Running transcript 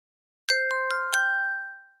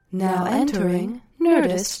Now entering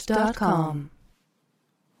Nerdist.com.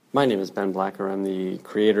 My name is Ben Blacker. I'm the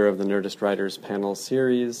creator of the Nerdist Writers Panel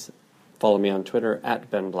series. Follow me on Twitter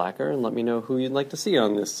at Ben Blacker and let me know who you'd like to see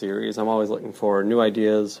on this series. I'm always looking for new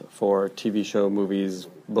ideas for TV show, movies,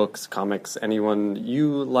 books, comics, anyone you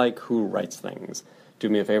like who writes things. Do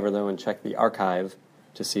me a favor, though, and check the archive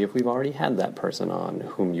to see if we've already had that person on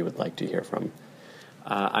whom you would like to hear from.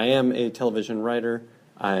 I am a television writer.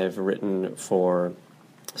 I've written for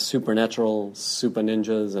Supernatural, Super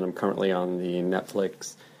Ninjas, and I'm currently on the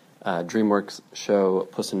Netflix DreamWorks show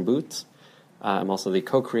Puss in Boots. I'm also the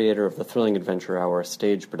co-creator of the Thrilling Adventure Hour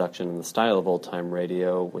stage production in the style of old-time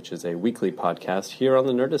radio, which is a weekly podcast here on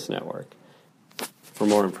the Nerdist Network. For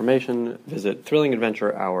more information, visit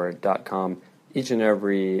thrillingadventurehour.com. Each and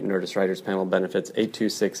every Nerdist Writers Panel benefits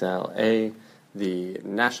 826LA, the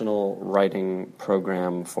national writing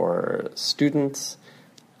program for students.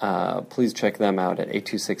 Please check them out at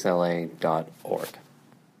 826la.org.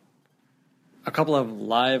 A couple of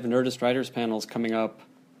live Nerdist Writers Panels coming up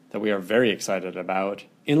that we are very excited about.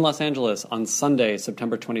 In Los Angeles on Sunday,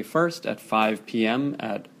 September 21st at 5 p.m.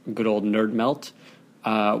 at good old Nerd Melt.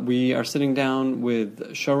 We are sitting down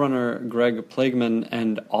with showrunner Greg Plageman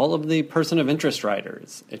and all of the Person of Interest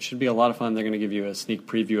writers. It should be a lot of fun. They're going to give you a sneak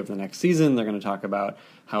preview of the next season. They're going to talk about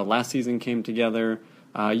how last season came together.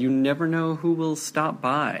 You never know who will stop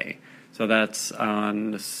by. So that's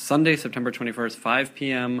on Sunday, September 21st, 5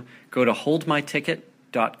 p.m. Go to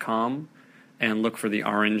holdmyticket.com and look for the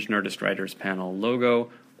orange Nerdist Writers Panel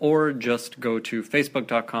logo, or just go to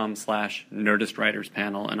facebook.com/Nerdist Writers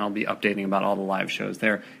Panel, and I'll be updating about all the live shows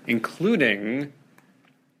there, including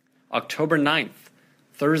October 9th,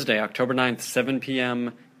 Thursday, October 9th, 7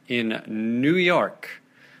 p.m. in New York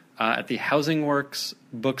at the Housing Works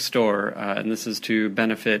bookstore, and this is to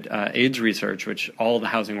benefit AIDS research, which all the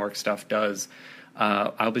Housing Works stuff does.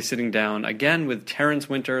 I'll be sitting down again with Terrence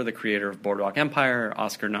Winter, the creator of Boardwalk Empire,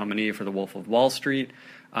 Oscar nominee for The Wolf of Wall Street,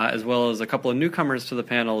 as well as a couple of newcomers to the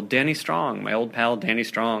panel, Danny Strong, my old pal Danny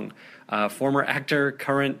Strong, former actor,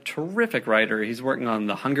 current terrific writer. He's working on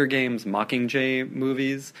the Hunger Games Mockingjay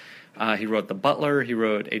movies. He wrote The Butler. He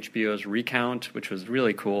wrote HBO's Recount, which was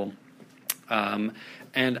really cool.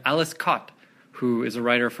 And Alice Cott, who is a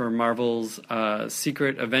writer for Marvel's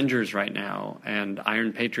Secret Avengers right now, and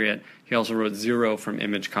Iron Patriot. He also wrote Zero from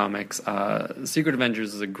Image Comics. Secret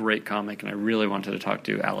Avengers is a great comic, and I really wanted to talk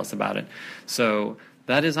to Alice about it. So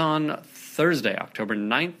that is on Thursday, October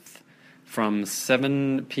 9th, from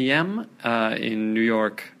 7 p.m. In New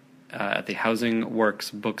York at the Housing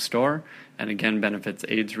Works bookstore, and again benefits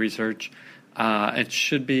AIDS research. It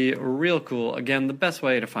should be real cool. Again, the best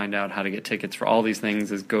way to find out how to get tickets for all these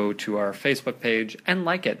things is go to our Facebook page and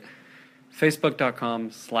like it.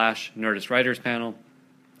 Facebook.com/Nerdist Writers Panel.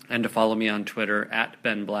 And to follow me on Twitter at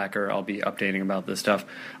Ben Blacker. I'll be updating about this stuff.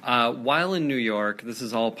 While in New York, this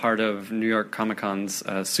is all part of New York Comic Con's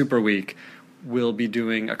Super Week, we'll be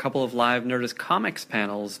doing a couple of live Nerdist Comics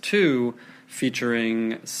panels too,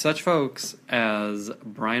 featuring such folks as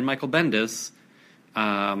Brian Michael Bendis,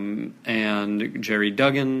 and Jerry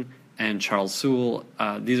Duggan and Charles Sewell.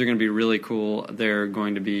 These are going to be really cool. They're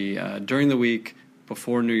going to be during the week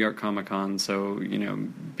before New York Comic Con, so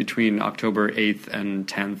between October 8th and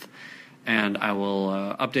 10th, and I will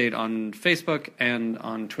update on Facebook and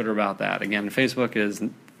on Twitter about that. Again, Facebook is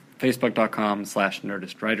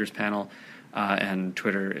facebook.com/Nerdist Writers Panel, and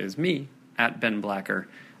Twitter is me at Ben Blacker,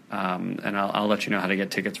 and I'll let you know how to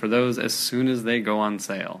get tickets for those as soon as they go on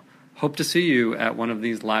sale. Hope to see you at one of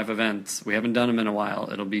these live events. We haven't done them in a while.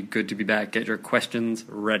 It'll be good to be back. Get your questions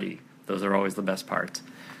ready. Those are always the best parts.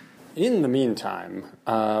 In the meantime,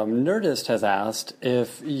 Nerdist has asked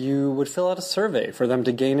if you would fill out a survey for them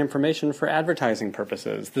to gain information for advertising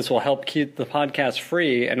purposes. This will help keep the podcast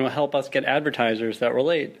free and will help us get advertisers that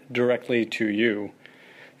relate directly to you.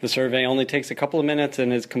 The survey only takes a couple of minutes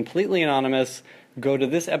and is completely anonymous. Go to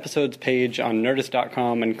this episode's page on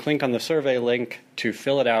Nerdist.com and click on the survey link to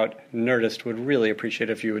fill it out. Nerdist would really appreciate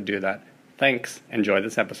if you would do that. Thanks. Enjoy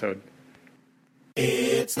this episode.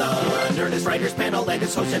 It's the Nerdist Writers Panel, and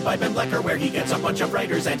it's hosted by Ben Blacker, where he gets a bunch of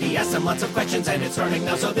writers and he asks them lots of questions, and it's starting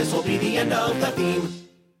now, so this will be the end of the theme.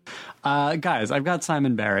 Guys, I've got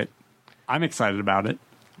Simon Barrett. I'm excited about it.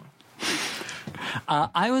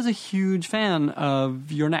 I was a huge fan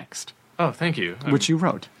of You're Next. Oh, thank you. Which you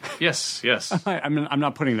wrote. Yes. I mean, I'm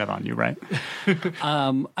not putting that on you, right?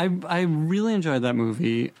 I really enjoyed that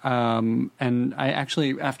movie, and I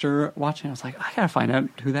actually, after watching it, I was like, I gotta find out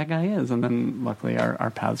who that guy is, and then luckily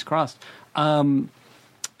our paths crossed.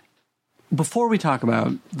 Before we talk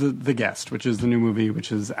about The Guest, which is the new movie,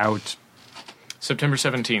 which is out September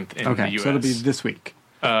 17th in the U.S. So it'll be this week.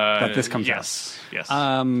 that this comes out. Yes.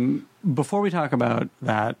 Before we talk about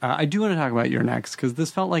that, I do want to talk about your next, because this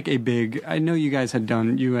felt like a big... I know you guys had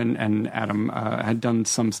done, you and Adam had done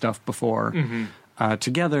some stuff before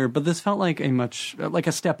together, but this felt like like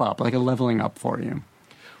a step up, like a leveling up for you.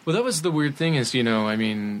 Well, that was the weird thing is,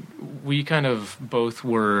 we kind of both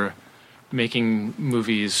were making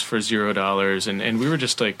movies for $0, and we were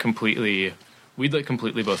just like completely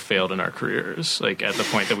both failed in our careers, like at the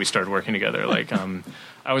point that we started working together. Like,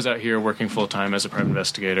 I was out here working full time as a private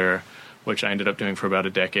investigator, which I ended up doing for about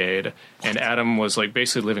a decade. And Adam was like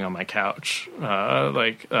basically living on my couch,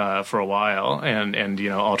 for a while, and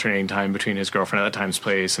alternating time between his girlfriend at that time's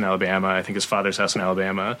place in Alabama, I think his father's house in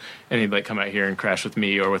Alabama, and he'd like come out here and crash with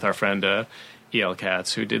me or with our friend E.L.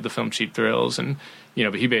 Katz, who did the film Cheap Thrills, and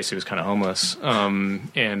but he basically was kind of homeless,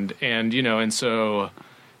 and so.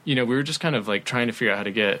 We were just kind of like trying to figure out how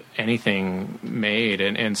to get anything made.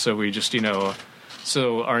 And so we just,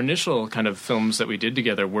 so our initial kind of films that we did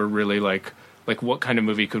together were really like what kind of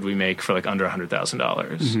movie could we make for like under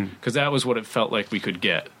 $100,000? Because that was what it felt like we could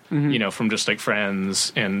get, from just like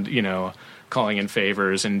friends and, calling in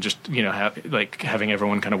favors and just, having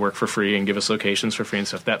everyone kind of work for free and give us locations for free and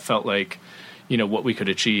stuff. That felt like, what we could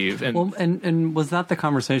achieve. And was that the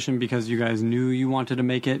conversation because you guys knew you wanted to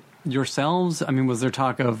make it yourselves? I mean, was there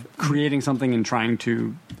talk of creating something and trying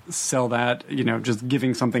to sell that, just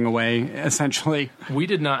giving something away, essentially? We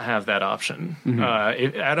did not have that option.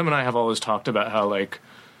 Adam and I have always talked about how, like,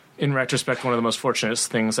 in retrospect, one of the most fortunate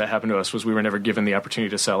things that happened to us was we were never given the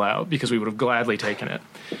opportunity to sell out, because we would have gladly taken it.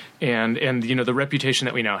 And the reputation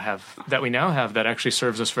that we now have that actually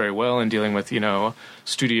serves us very well in dealing with,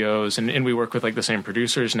 studios, and we work with like the same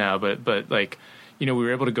producers now, but like, we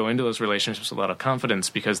were able to go into those relationships with a lot of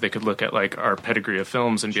confidence because they could look at like our pedigree of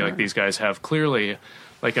films and be like, these guys have clearly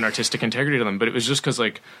like an artistic integrity to them. But it was just because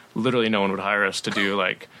like literally no one would hire us to do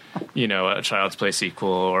like, a Child's Play sequel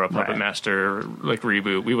or a Puppet Master like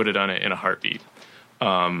reboot. We would have done it in a heartbeat.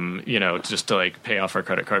 Just to like pay off our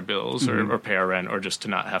credit card bills or pay our rent, or just to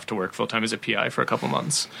not have to work full time as a PI for a couple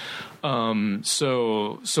months. But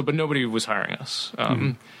nobody was hiring us.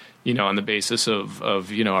 On the basis of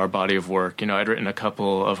our body of work. I'd written a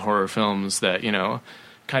couple of horror films that,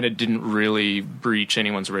 kind of didn't really breach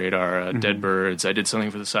anyone's radar. Dead Birds. I did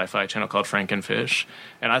something for the Sci-Fi Channel called Frankenfish.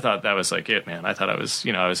 And I thought that was like it, man. I thought I was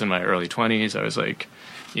in my early 20s. I was like,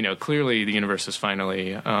 clearly the universe has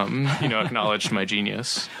finally, acknowledged my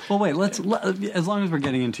genius. Well, wait, as long as we're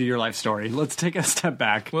getting into your life story, let's take a step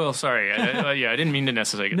back. Well, sorry. I didn't mean to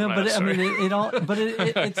necessarily get into my life story. I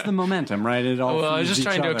mean, it's the momentum, right? It all. Well, I was just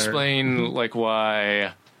trying to explain, like,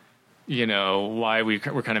 why we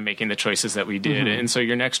were kind of making the choices that we did. And so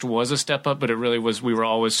your next was a step up, but it really was, we were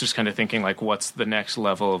always just kind of thinking like, what's the next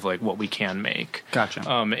level of like what we can make? Gotcha.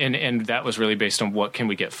 And that was really based on what can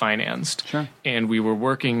we get financed. Sure. And we were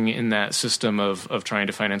working in that system of trying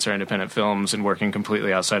to finance our independent films and working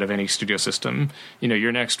completely outside of any studio system.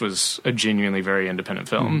 Your next was a genuinely very independent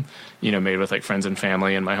film, made with like friends and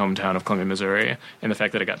family in my hometown of Columbia, Missouri. And the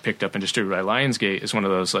fact that it got picked up and distributed by Lionsgate is one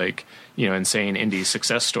of those like, insane indie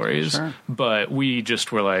success stories. Sure. But we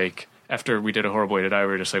just were like, after we did A Horrible Way to Die, we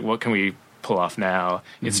were just like, what can we pull off now?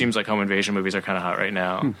 It seems like home invasion movies are kind of hot right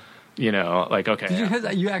now. Like, okay.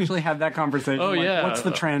 Did you actually have that conversation? Oh, like, yeah. What's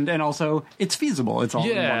the trend? And also, it's feasible. It's all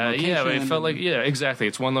in one location. Yeah, but it felt like, exactly.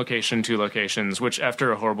 It's one location, two locations, which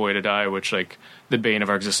after A Horrible Way to Die, which, like, the bane of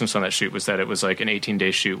our existence on that shoot was that it was, like, an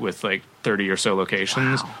 18-day shoot with, like, 30 or so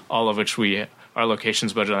locations, all of which our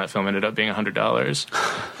locations budget on that film ended up being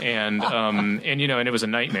 $100. And it was a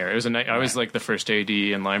nightmare. It was I was, like, the first AD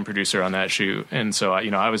and line producer on that shoot. And so,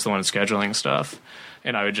 I was the one scheduling stuff.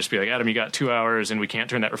 And I would just be like, Adam, you got 2 hours and we can't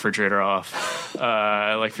turn that refrigerator off.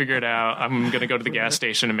 Figure it out. I'm going to go to the gas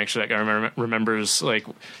station and make sure that guy remembers, like,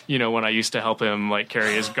 when I used to help him, like,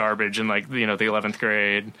 carry his garbage in, like, the 11th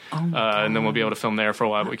grade. And then we'll be able to film there for a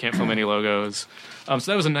while, but we can't film any logos. So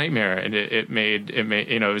that was a nightmare. And it made,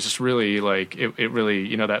 it was just really, like, it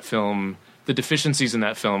really, that film, the deficiencies in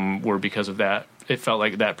that film were because of that. It felt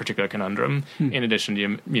like that particular conundrum, in addition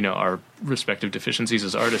to, our respective deficiencies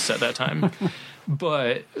as artists at that time.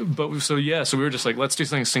 But so we were just like, let's do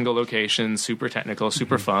something single location, super technical,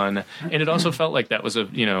 super fun. And it also felt like that was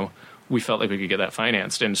we felt like we could get that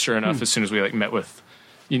financed. And sure enough, as soon as we like met with,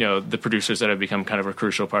 the producers that have become kind of a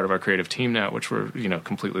crucial part of our creative team now, which we're,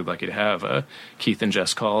 completely lucky to have, Keith and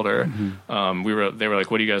Jess Calder. They were like,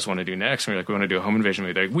 what do you guys want to do next? And we were like, we want to do a home invasion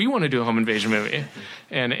movie. They're like, we want to do a home invasion movie.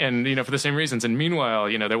 And for the same reasons. And meanwhile,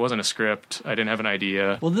 there wasn't a script. I didn't have an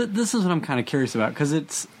idea. Well, this is what I'm kind of curious about, because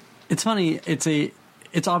it's funny.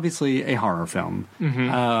 it's obviously a horror film.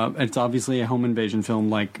 It's obviously a home invasion film,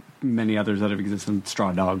 like many others that have existed.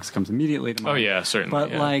 Straw Dogs comes immediately to mind. Oh yeah, certainly.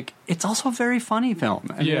 But yeah. like, it's also a very funny film,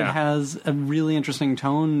 and it has a really interesting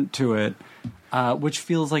tone to it, which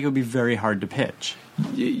feels like it would be very hard to pitch.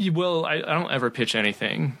 Well, I don't ever pitch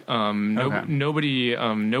anything. Nobody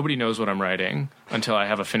knows what I'm writing until I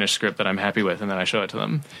have a finished script that I'm happy with, and then I show it to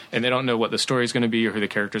them. And they don't know what the story's going to be or who the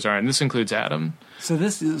characters are, and this includes Adam. So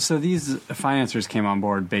these financiers came on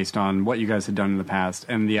board based on what you guys had done in the past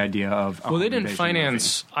and the idea of they didn't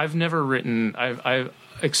finance. Movie. I've never written. I've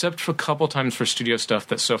except for a couple times for studio stuff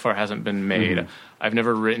that so far hasn't been made. I've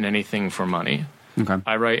never written anything for money. Okay.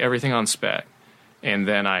 I write everything on spec. And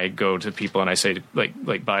then I go to people and I say,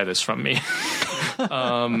 like buy this from me.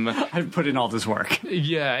 I put in all this work.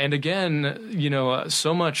 Yeah, and again,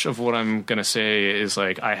 so much of what I'm going to say is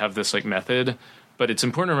like I have this like method, but it's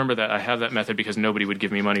important to remember that I have that method because nobody would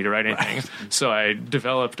give me money to write anything. Right. So I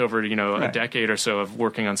developed over a decade or so of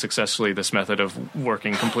working on successfully this method of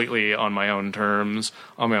working completely on my own terms,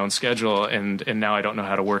 on my own schedule, and now I don't know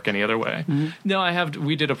how to work any other way. No,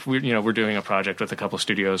 we're doing a project with a couple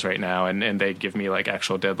studios right now, and they give me like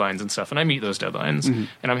actual deadlines and stuff, and I meet those deadlines,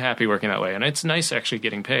 and I'm happy working that way, and it's nice actually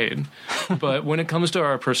getting paid. But when it comes to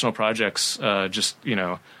our personal projects,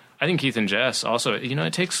 I think Keith and Jess also,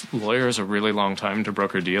 it takes lawyers a really long time to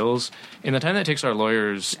broker deals. In the time that it takes our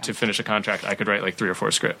lawyers to finish a contract, I could write like 3 or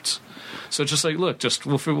 4 scripts. So it's just like, look,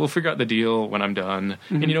 we'll figure out the deal when I'm done.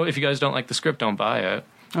 And if you guys don't like the script, don't buy it.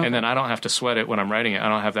 Okay. And then I don't have to sweat it when I'm writing it. I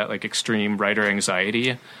don't have that like extreme writer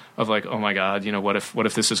anxiety of like, oh my God, what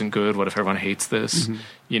if this isn't good? What if everyone hates this?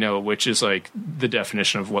 Which is like the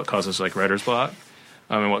definition of what causes like writer's block.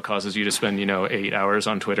 And what causes you to spend, 8 hours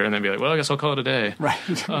on Twitter and then be like, well, I guess I'll call it a day. Right.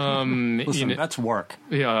 Listen, that's work.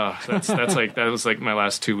 Yeah, that's like that was like my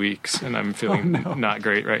last 2 weeks, and I'm feeling not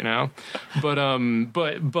great right now. But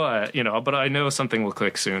I know something will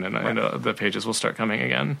click soon, and I know the pages will start coming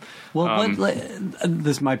again. Well,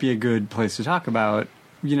 this might be a good place to talk about.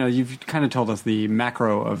 You've kind of told us the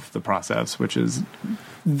macro of the process, which is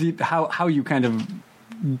how you kind of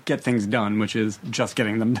get things done, which is just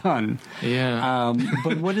getting them done. Yeah.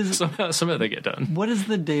 But what is somehow they get done. What is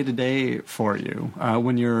the day-to-day for you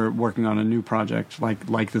when you're working on a new project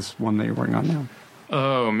like this one that you're working on now?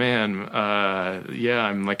 Oh man,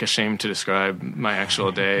 I'm like ashamed to describe my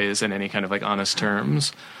actual days in any kind of like honest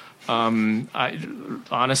terms. It's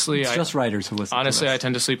just writers who listen. Honestly, to this. I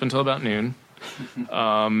tend to sleep until about noon.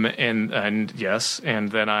 And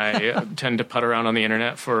then I tend to putt around on the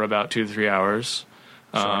internet for about 2 to 3 hours.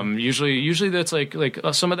 Sure. Usually that's like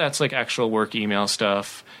some of that's like actual work email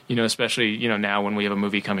stuff, especially, now when we have a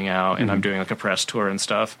movie coming out and I'm doing like a press tour and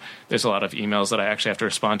stuff, there's a lot of emails that I actually have to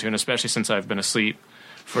respond to. And especially since I've been asleep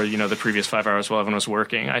for, the previous 5 hours while everyone was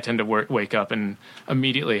working, I tend to wake up and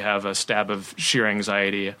immediately have a stab of sheer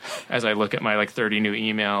anxiety as I look at my like 30 new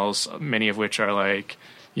emails, many of which are like,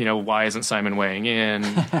 why isn't Simon weighing in?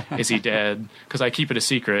 Is he dead? Because I keep it a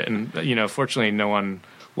secret. And, fortunately no one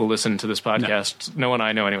will listen to this podcast. No one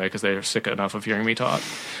I know anyway, because they're sick enough of hearing me talk.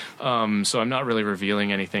 So I'm not really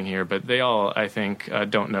revealing anything here, but they all, I think,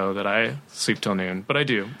 don't know that I sleep till noon, but I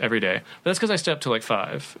do every day. But that's because I stay up till like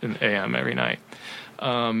 5 a.m. every night.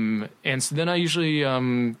 And so then I usually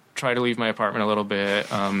try to leave my apartment a little bit.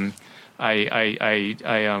 I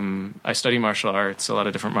study martial arts, a lot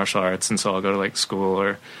of different martial arts, and so I'll go to like school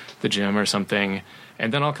or the gym or something.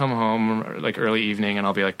 And then I'll come home like early evening and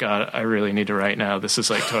I'll be like, God, I really need to write now. This is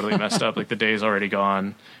like totally messed up. Like the day's already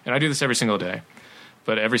gone. And I do this every single day.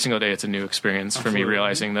 But every single day it's a new experience for me,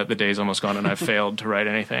 realizing that the day's almost gone and I've failed to write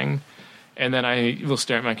anything. And then I will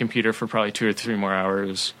stare at my computer for probably 2 or 3 more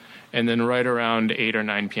hours. And then right around 8 or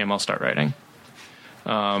 9 p.m. I'll start writing.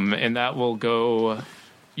 And that will go,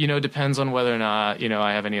 depends on whether or not,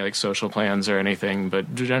 I have any like social plans or anything.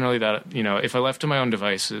 But generally that, if I left to my own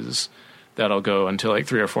devices, that'll go until like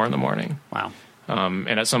 3 or 4 in the morning. Wow. And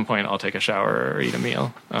at some point I'll take a shower or eat a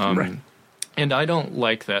meal. Right. And I don't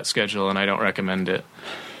like that schedule and I don't recommend it.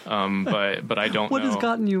 But I don't what know. has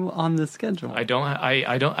gotten you on this schedule? I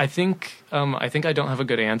think I don't have a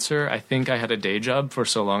good answer. I think I had a day job for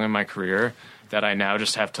so long in my career that I now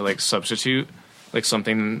just have to like substitute like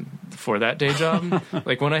something for that day job.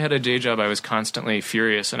 Like when I had a day job, I was constantly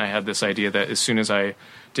furious, and I had this idea that as soon as I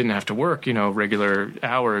didn't have to work, regular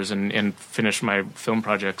hours and finish my film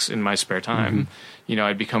projects in my spare time,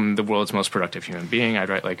 I'd become the world's most productive human being. I'd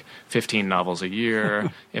write like 15 novels a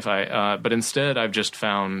year. But instead I've just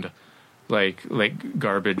found like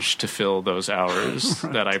garbage to fill those hours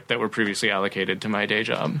that were previously allocated to my day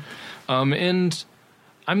job. And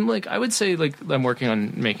I would say like I'm working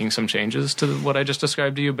on making some changes to what I just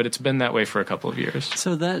described to you, but it's been that way for a couple of years.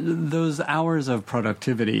 So those hours of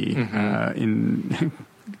productivity in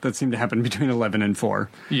that seem to happen between 11 and 4.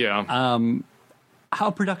 Yeah.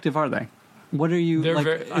 How productive are they? What are you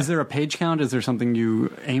like? Is there a page count? Is there something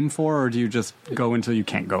you aim for, or do you just go until you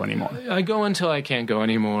can't go anymore? I go until I can't go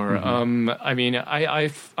anymore. I mean, I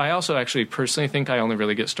also actually personally think I only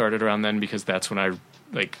really get started around then because that's when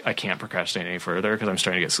I can't procrastinate any further because I'm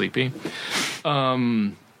starting to get sleepy.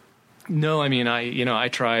 No, I mean, I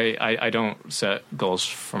try. I don't set goals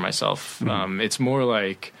for myself. It's more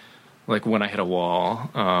like when I hit a wall,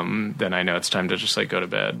 then I know it's time to just like go to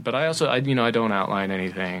bed. But I also, I don't outline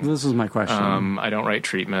anything. This is my question. I don't write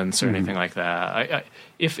treatments or anything like that.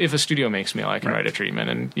 If a studio makes me, I can write a treatment,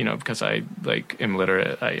 and because I am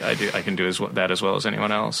literate, I can do that as well as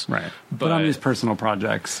anyone else. Right. But on these personal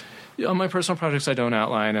projects. On my personal projects, I don't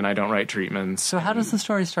outline and I don't write treatments. So how does the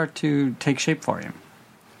story start to take shape for you?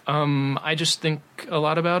 I just think a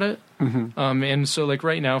lot about it. And so like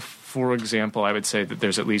right now, for example, I would say that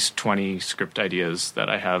there's at least 20 script ideas that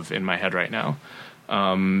I have in my head right now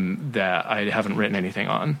that I haven't written anything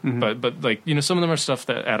on. But like, some of them are stuff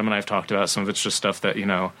that Adam and I have talked about. Some of it's just stuff that,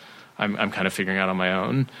 I'm kind of figuring out on my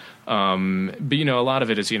own. But a lot of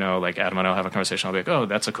it is, like Adam and I'll have a conversation. I'll be like, oh,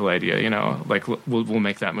 that's a cool idea. Like we'll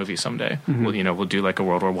make that movie someday. We'll do like a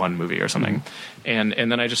World War I movie or something. And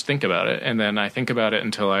then I just think about it. And then I think about it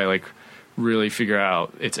until I like really figure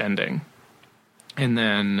out its ending. And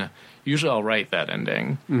then usually I'll write that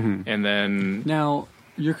ending. And then now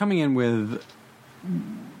you're coming in with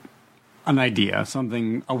an idea,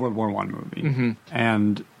 a World War I movie.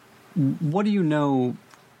 And what do you know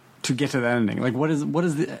to get to that ending? Like, what does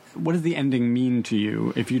the ending mean to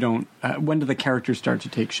you if you don't? When do the characters start to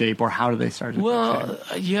take shape, or how do they start to take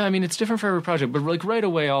shape? Yeah, I mean, it's different for every project, but like right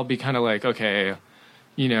away, I'll be kind of like, okay,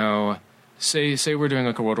 say we're doing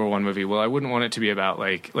like a World War I movie. Well, I wouldn't want it to be about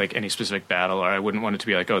like any specific battle, or I wouldn't want it to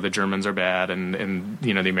be like, oh, the Germans are bad and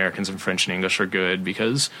the Americans and French and English are good,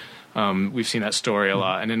 because we've seen that story a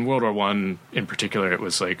lot. And in World War I in particular, it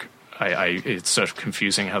was like it's so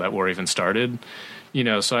confusing how that war even started.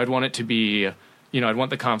 So I'd want it to be, I'd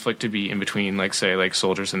want the conflict to be in between, like, say, like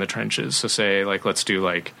soldiers in the trenches. So say, like, let's do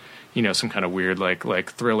like, some kind of weird,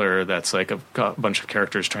 like thriller that's like a bunch of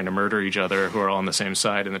characters trying to murder each other who are all on the same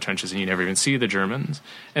side in the trenches, and you never even see the Germans.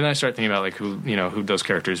 And then I start thinking about like who those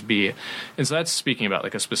characters be. And so that's speaking about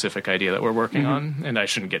like a specific idea that we're working on. And I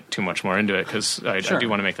shouldn't get too much more into it because I do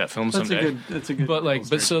want to make that film someday. That's a good.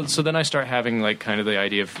 But so then I start having like kind of the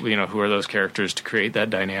idea of who are those characters to create that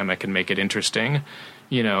dynamic and make it interesting.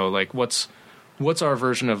 Like what's our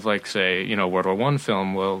version of, like, say, World War I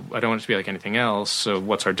film? Well, I don't want it to be like anything else, so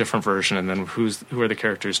what's our different version? And then who are the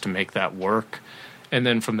characters to make that work? And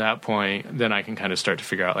then from that point, then I can kind of start to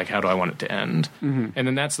figure out, like, how do I want it to end? And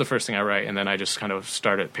then that's the first thing I write, and then I just kind of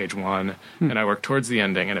start at page 1, and I work towards the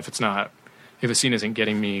ending, and if a scene isn't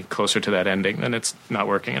getting me closer to that ending, then it's not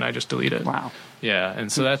working, and I just delete it. Wow. Yeah,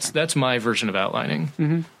 and so that's my version of outlining.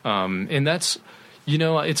 And that's...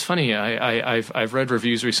 it's funny. I've read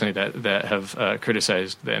reviews recently that have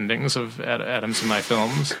criticized the endings of Adam's and my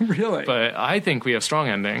films. Really? But I think we have strong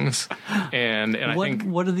endings. And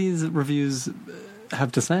what do these reviews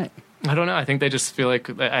have to say? I don't know. I think they just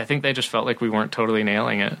felt like we weren't totally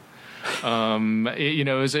nailing it.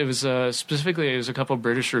 It was specifically a couple of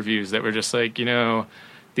British reviews that were just like,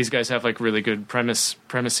 these guys have like really good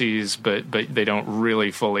premises, but they don't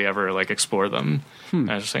really fully ever like explore them. And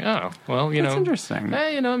I was just like, oh, well, that's interesting.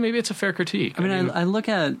 Maybe it's a fair critique. I mean, I look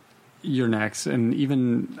at your next, and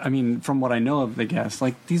even, from what I know of the guests,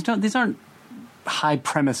 like these aren't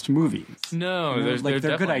high-premised movies. No, they're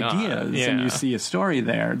good ideas, Yeah. and you see a story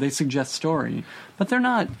there. They suggest story, but they're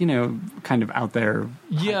not, kind of out there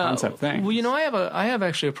high-concept things. Well, I have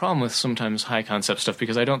actually a problem with sometimes high-concept stuff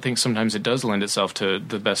because I don't think sometimes it does lend itself to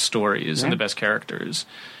the best stories and the best characters.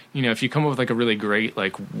 If you come up with like a really great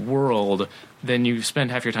like world, then you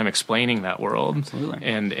spend half your time explaining that world. Absolutely.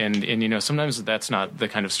 And sometimes that's not the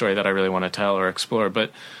kind of story that I really want to tell or explore,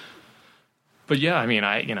 But yeah, I mean,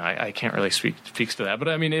 I can't really speak to that. But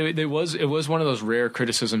I mean, it was one of those rare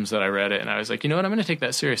criticisms that I read it, and I was like, I'm going to take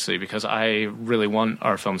that seriously because I really want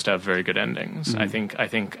our films to have very good endings. I think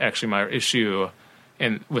actually my issue,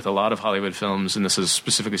 and with a lot of Hollywood films, and this is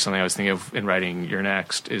specifically something I was thinking of in writing Your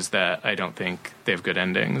Next, is that I don't think they have good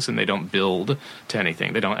endings, and they don't build to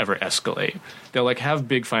anything. They don't ever escalate. They'll like have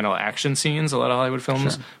big final action scenes, a lot of Hollywood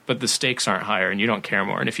films, but the stakes aren't higher, and you don't care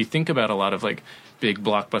more. And if you think about a lot of like big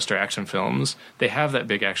blockbuster action films, they have that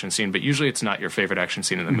big action scene, but usually it's not your favorite action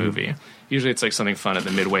scene in the movie. Usually it's like something fun at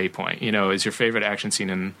the midway point. Is your favorite action scene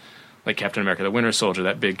in like Captain America: The Winter Soldier,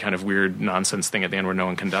 that big kind of weird nonsense thing at the end where no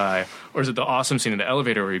one can die, or is it the awesome scene in the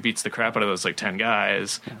elevator where he beats the crap out of those like 10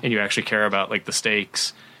 guys, and you actually care about like the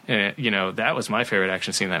stakes? And that was my favorite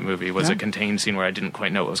action scene in that movie, was a contained scene where I didn't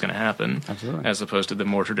quite know what was going to happen. Absolutely. As opposed to the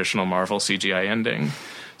more traditional Marvel CGI ending.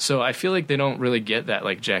 So I feel like they don't really get that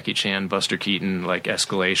like Jackie Chan, Buster Keaton like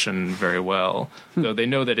escalation very well, though they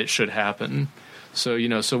know that it should happen. So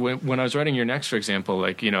when I was writing Your Next, for example,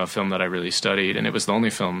 like a film that I really studied, and it was the only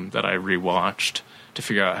film that I rewatched to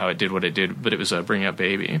figure out how it did what it did, but it was Bring Up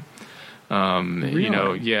Baby.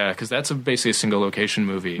 Really? Because that's basically a single location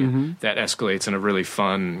movie that escalates in a really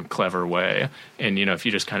fun, clever way. And if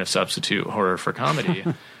you just kind of substitute horror for comedy,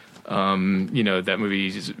 that movie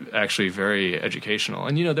is actually very educational.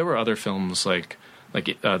 And there were other films like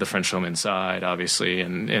the French film Inside, obviously,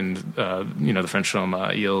 and the French film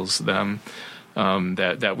Eels, them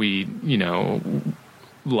that we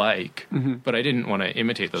like, but I didn't want to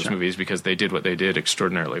imitate those movies because they did what they did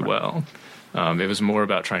extraordinarily well. It was more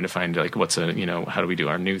about trying to find like how do we do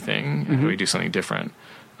our new thing? How do we do something different?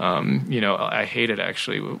 I hate it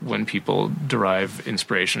actually when people derive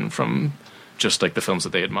inspiration from just like the films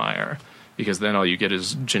that they admire, because then all you get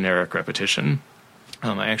is generic repetition.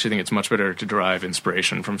 I actually think it's much better to derive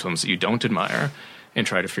inspiration from films that you don't admire and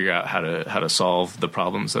try to figure out how to solve the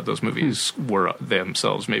problems that those movies were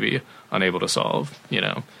themselves maybe unable to solve.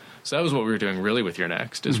 So that was what we were doing really with Your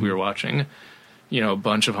Next, is we were watching a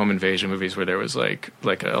bunch of home invasion movies where there was like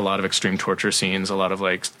a lot of extreme torture scenes, a lot of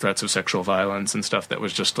like threats of sexual violence and stuff that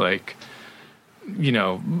was just like,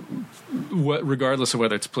 regardless of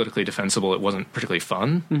whether it's politically defensible, it wasn't particularly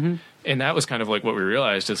fun. And that was kind of like what we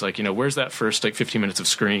realized is like, where's that first like 15 minutes of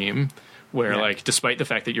Scream where like, despite the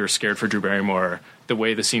fact that you're scared for Drew Barrymore, the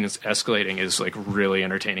way the scene is escalating is like really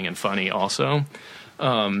entertaining and funny also.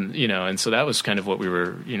 And so that was kind of what we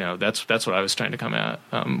were, that's what I was trying to come at,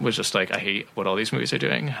 was just like, I hate what all these movies are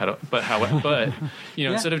doing. But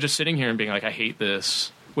instead of just sitting here and being like, I hate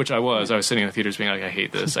this, which I was sitting in the theaters being like, I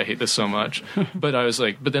hate this so much. But I was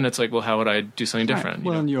like, but then it's like, well, how would I do something different? Right.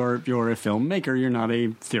 Well, and you're a filmmaker. You're not a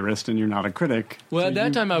theorist and you're not a critic. Well, so at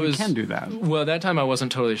that time you can do that. Well, at that time I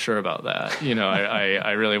wasn't totally sure about that.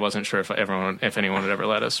 I really wasn't sure if anyone would ever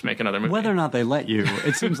let us make another movie. Whether or not they let you,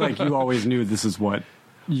 it seems like you always knew this is what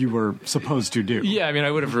you were supposed to do. Yeah, I mean,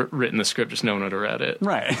 I would have written the script, just no one would have read it.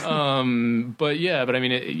 Right. But I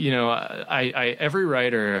mean, every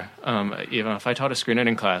writer, even if I taught a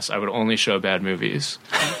screenwriting class, I would only show bad movies,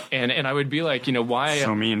 and I would be like, why?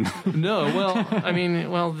 So mean. No, well, I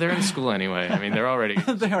mean, they're in school anyway. I mean, they're already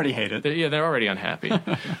they already hate it. They're already unhappy.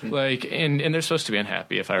 Like, and they're supposed to be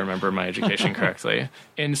unhappy if I remember my education correctly.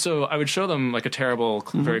 And so I would show them like a terrible,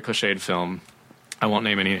 very cliched film. I won't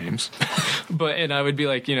name any names, and I would be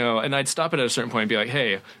like, and I'd stop it at a certain point and be like,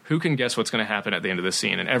 hey, who can guess what's going to happen at the end of this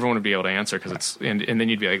scene? And everyone would be able to answer and then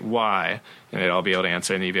you'd be like, why? And they'd all be able to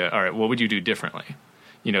answer, and you'd be like, all right, what would you do differently?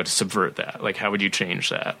 To subvert that? Like, how would you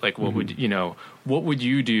change that? Like, what would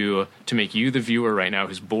you do to make you the viewer right now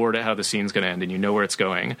who's bored at how the scene's going to end and you know where it's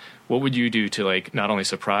going? What would you do to like not only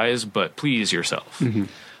surprise but please yourself?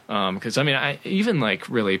 Because I mean, I even like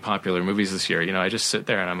really popular movies this year. I just sit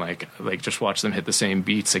there and I'm like just watch them hit the same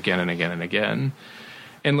beats again and again and again.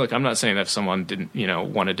 And look, I'm not saying that if someone didn't,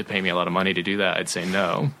 wanted to pay me a lot of money to do that, I'd say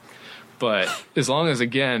no. But as long as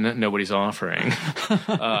again nobody's offering,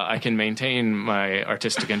 I can maintain my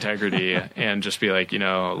artistic integrity and just be like,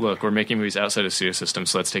 look, we're making movies outside of studio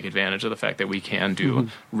systems, so let's take advantage of the fact that we can do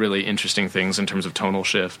really interesting things in terms of tonal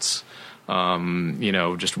shifts.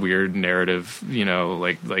 Just weird narrative,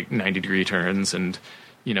 like 90-degree turns, and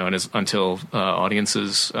until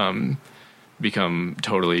audiences become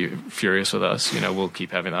totally furious with us, we'll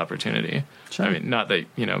keep having the opportunity. Sure. I mean, not that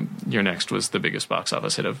Your Next was the biggest box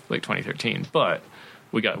office hit of like 2013, but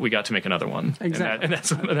we got to make another one. Exactly,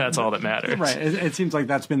 and that's all that matters. Right. It seems like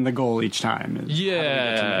that's been the goal each time.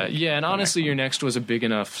 Yeah. And honestly, Your Next was a big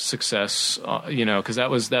enough success, because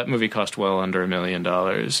that movie cost well under $1 million,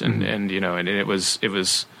 and it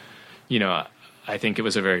was, I think it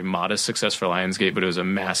was a very modest success for Lionsgate, but it was a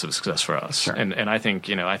massive success for us. Sure. And I think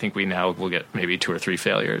we now will get maybe 2 or 3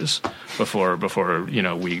 failures before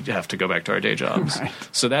we have to go back to our day jobs. Right.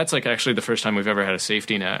 So that's like actually the first time we've ever had a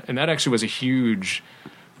safety net, and that actually was a huge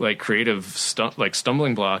like creative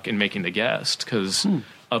stumbling block in making The Guest, because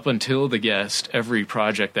up until The Guest, every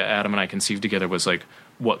project that Adam and I conceived together was like,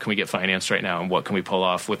 what can we get financed right now, and what can we pull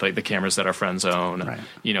off with like the cameras that our friends own, right.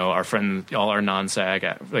 All our non-SAG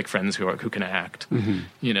like friends who can act,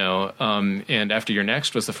 and after Your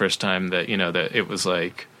Next was the first time that that it was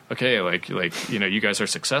like, okay, like you guys are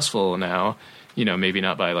successful now, maybe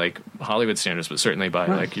not by like Hollywood standards, but certainly by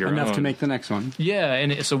like your enough own. to make the next one. Yeah,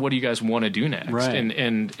 and so what do you guys want to do next? Right.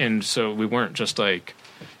 And so we weren't just like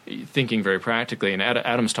thinking very practically. And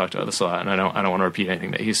Adam's talked about this a lot, and I don't want to repeat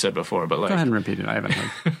anything that he said before, but like Go ahead and repeat it. I haven't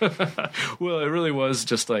heard. well, it really was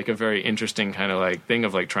just like a very interesting kind of like thing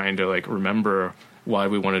of like trying to like remember why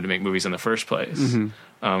we wanted to make movies in the first place,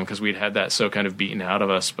 because we'd had that so kind of beaten out of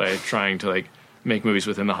us by trying to like make movies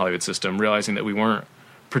within the Hollywood system, realizing that we weren't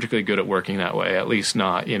particularly good at working that way, at least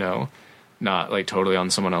not like totally on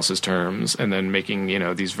someone else's terms, and then making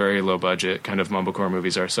these very low budget kind of mumblecore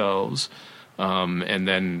movies ourselves, and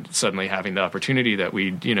then suddenly having the opportunity that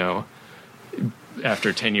we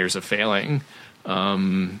after 10 years of failing,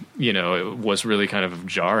 it was really kind of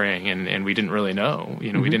jarring, and we didn't really know.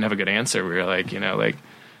 We didn't have a good answer. We were like,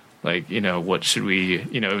 what should we?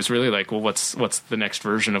 It was really like, well, what's the next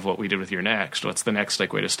version of what we did with Your Next? What's the next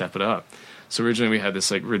like way to step it up? So originally we had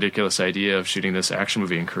this like ridiculous idea of shooting this action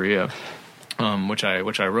movie in Korea, which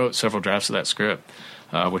I wrote several drafts of that script,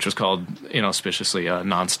 which was called inauspiciously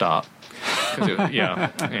Nonstop. So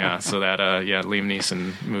that Liam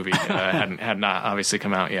Neeson movie had not obviously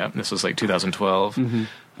come out yet. This was like 2012,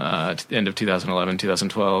 end of 2011,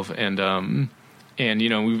 2012, and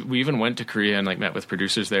we even went to Korea and like met with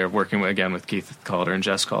producers there, working with Keith Calder and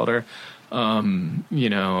Jess Calder, and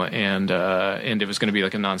it was going to be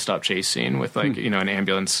like a nonstop chase scene with like an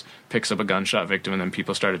ambulance picks up a gunshot victim and then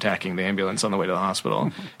people start attacking the ambulance on the way to the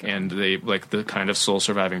hospital, and they like the kind of sole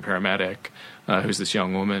surviving paramedic, who's this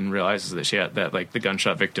young woman, realizes that like the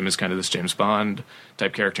gunshot victim is kind of this James Bond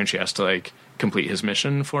type character, and she has to like complete his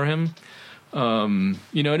mission for him. And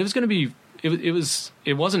it was going to be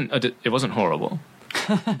it wasn't horrible,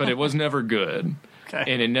 but it was never good,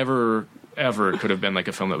 and it never ever could have been like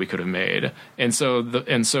a film that we could have made. And so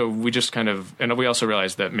we just kind of, and we also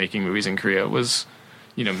realized that making movies in Korea was,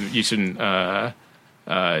 you shouldn't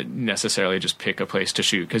necessarily just pick a place to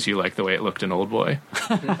shoot because you like the way it looked in Old Boy.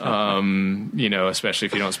 Especially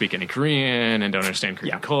if you don't speak any Korean and don't understand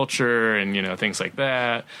Korean culture and, things like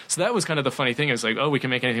that. So that was kind of the funny thing. It was like, oh, we can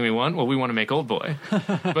make anything we want. Well, we want to make Old Boy,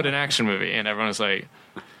 but an action movie. And everyone was like,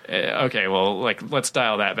 okay, well, like, let's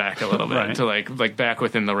dial that back a little bit to like back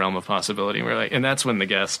within the realm of possibility. And we're like, and that's when the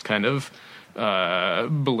guest kind of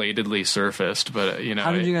belatedly surfed. But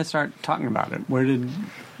how did you guys start talking about it?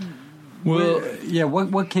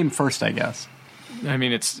 What came first, I guess? I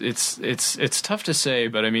mean, it's tough to say,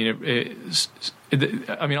 but I mean,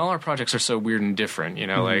 all our projects are so weird and different.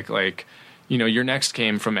 Your Next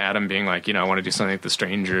came from Adam being like, I want to do something like The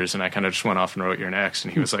Strangers, and I kind of just went off and wrote Your Next,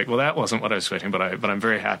 and he was like, well, that wasn't what I was expecting, but I'm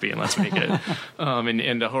very happy, and let's make it.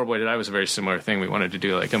 And Horrible Did I was a very similar thing. We wanted to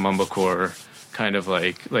do like a mumblecore kind of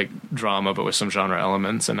like drama, but with some genre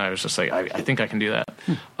elements, and I was just like, I think I can do that.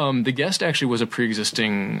 The Guest actually was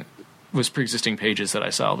pre-existing pages that I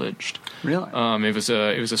salvaged. Really?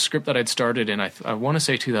 It was a script that I'd started in I want to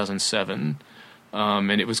say 2007.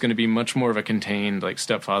 And it was going to be much more of a contained, like,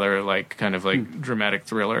 stepfather, like, kind of, like, dramatic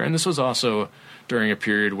thriller. And this was also during a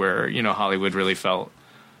period where, Hollywood really felt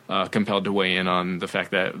compelled to weigh in on the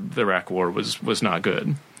fact that the Iraq War was not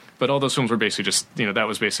good. But all those films were basically just, that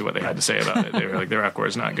was basically what they had to say about it. They were like, the Iraq War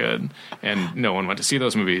is not good. And no one went to see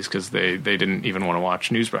those movies because they didn't even want to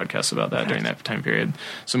watch news broadcasts about that during that time period.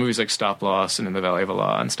 So movies like Stop Loss and In the Valley of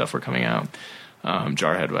Allah and stuff were coming out.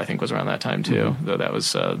 Jarhead, I think, was around that time too, though that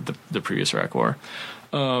was the previous Iraq War.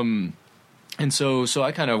 And so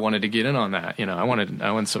I kind of wanted to get in on that. I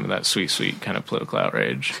wanted some of that sweet kind of political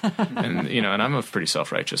outrage, and and I'm a pretty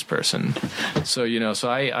self-righteous person, so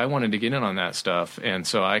I wanted to get in on that stuff, and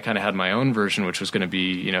so I kind of had my own version, which was going to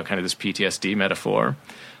be kind of this PTSD metaphor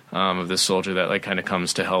of this soldier that like kind of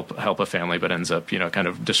comes to help a family, but ends up kind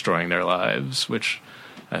of destroying their lives, which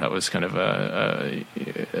I thought was kind of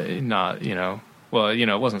not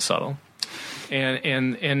it wasn't subtle.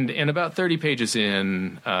 And about 30 pages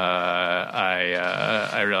in,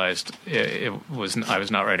 I realized I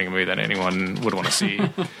was not writing a movie that anyone would want to see,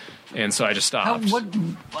 and so I just stopped.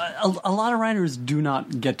 A lot of writers do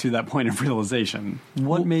not get to that point of realization.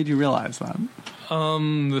 What made you realize that?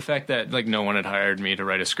 The fact that like no one had hired me to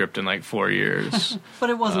write a script in like 4 years. But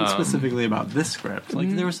it wasn't specifically about this script. Like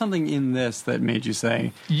there was something in this that made you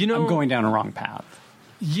say, I'm going down a wrong path.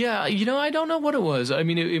 Yeah, I don't know what it was. I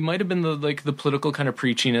mean, it might have been the political kind of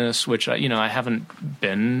preachiness, which I haven't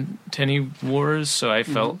been to any wars, so I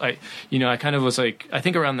felt I kind of was like, I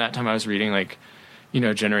think around that time I was reading like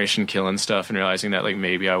Generation Kill and stuff, and realizing that like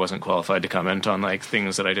maybe I wasn't qualified to comment on like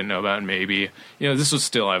things that I didn't know about, and maybe this was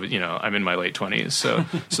still I'm in my late 20s,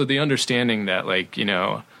 so the understanding that like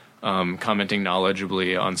commenting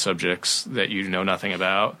knowledgeably on subjects that you know nothing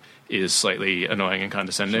about is slightly annoying and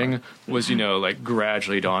condescending was, like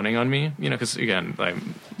gradually dawning on me, because again,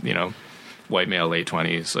 I'm, white male, late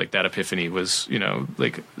 20s, like that epiphany was,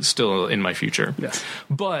 like still in my future. Yes.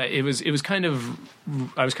 But it was kind of,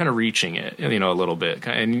 I was kind of reaching it, a little bit.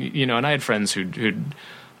 And, and I had friends who'd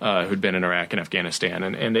been in Iraq and Afghanistan,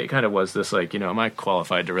 and it kind of was this like, am I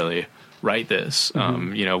qualified to really write this?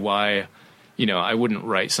 Why, I wouldn't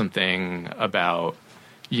write something about,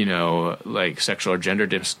 like sexual or gender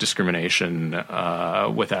discrimination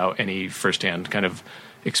without any firsthand kind of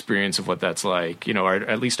experience of what that's like, or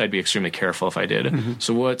at least I'd be extremely careful if I did.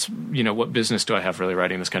 So what business do I have really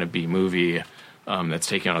writing this kind of B movie that's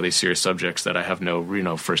taking on all these serious subjects that I have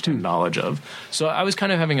no, firsthand knowledge of? So I was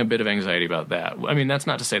kind of having a bit of anxiety about that. I mean, that's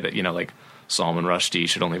not to say that, like Salman Rushdie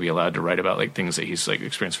should only be allowed to write about like things that he's like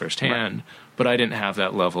experienced firsthand, right. But I didn't have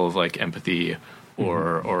that level of like empathy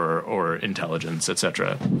or intelligence,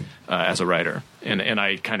 etc., as a writer, and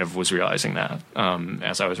I kind of was realizing that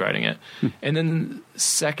as I was writing it. And then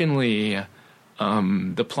secondly,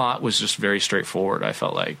 the plot was just very straightforward. I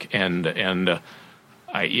felt like, and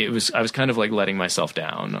I was kind of like letting myself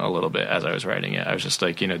down a little bit as I was writing it. I was just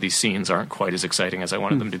like, these scenes aren't quite as exciting as I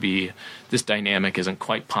wanted them to be. This dynamic isn't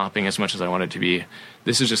quite popping as much as I want it to be.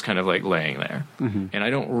 This is just kind of like laying there. And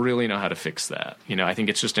I don't really know how to fix that. I think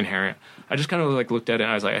it's just inherent. I just kind of like looked at it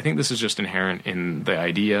and I was like, I think this is just inherent in the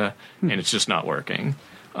idea and it's just not working.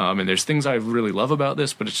 And there's things I really love about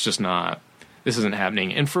this, but it's just not, this isn't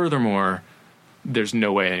happening. And furthermore, there's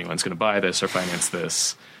no way anyone's going to buy this or finance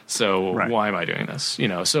this. So why am I doing this?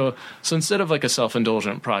 So instead of like a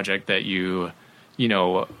self-indulgent project that you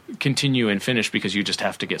continue and finish because you just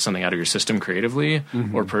have to get something out of your system creatively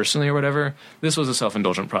or personally or whatever, this was a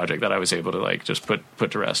self-indulgent project that I was able to like just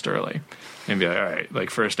put to rest early and be like, all right, like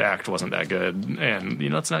first act wasn't that good and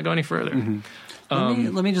let's not go any further.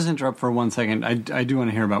 Let me just interrupt for 1 second. I do want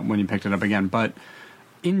to hear about when you picked it up again, but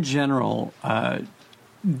in general,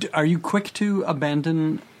 are you quick to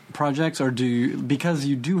abandon projects, or because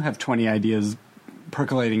you do have 20 ideas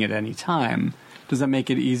percolating at any time, does that make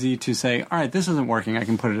it easy to say, all right, this isn't working, I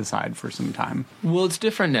can put it aside for some time? Well, it's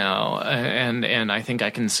different now, and I think I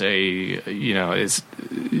can say,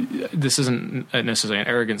 this isn't necessarily an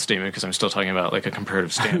arrogant statement because I'm still talking about like a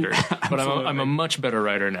comparative standard, but I'm a much better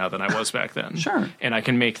writer now than I was back then. Sure. And I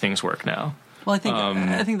can make things work now. Well,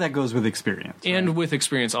 I think that goes with experience. And with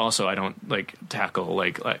experience also, I don't like tackle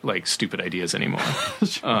like stupid ideas anymore.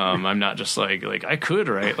 Sure. I'm not just like I could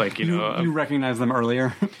write like you recognize them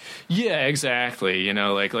earlier. Yeah, exactly.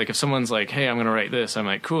 Like if someone's like, hey, I'm going to write this, I'm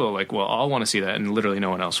like, cool. Like, well, I'll want to see that, and literally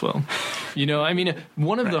no one else will. I mean,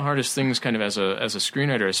 one of the hardest things, kind of as a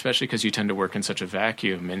screenwriter, especially because you tend to work in such a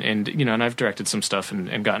vacuum, and and I've directed some stuff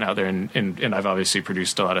and gotten out there, and I've obviously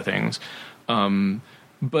produced a lot of things.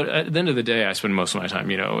 But at the end of the day, I spend most of my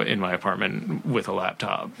time, in my apartment with a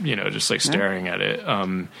laptop, just like staring at it.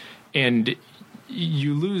 And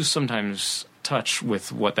you lose sometimes touch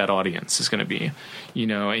with what that audience is going to be,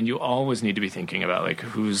 and you always need to be thinking about like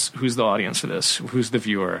who's the audience for this, who's the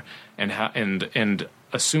viewer, and how, and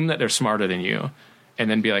assume that they're smarter than you, and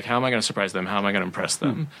then be like, how am I going to surprise them? How am I going to impress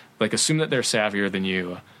them? Like assume that they're savvier than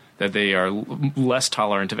you, that they are less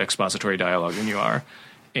tolerant of expository dialogue than you are.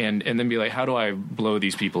 And then be like, how do I blow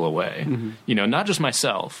these people away? Not just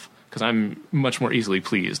myself, because I'm much more easily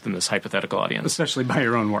pleased than this hypothetical audience. Especially by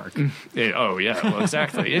your own work. Oh, yeah. Well,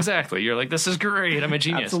 exactly. Exactly. You're like, this is great. I'm a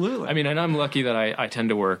genius. Absolutely. I mean, and I'm lucky that I tend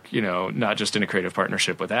to work, not just in a creative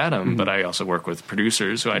partnership with Adam, but I also work with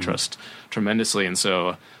producers who I trust tremendously. And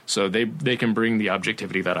so they can bring the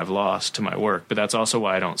objectivity that I've lost to my work. But that's also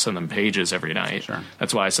why I don't send them pages every night. Sure.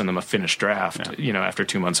 That's why I send them a finished draft, after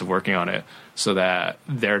 2 months of working on it, so that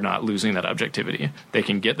they're not losing that objectivity. They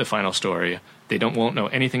can get the final story. They won't know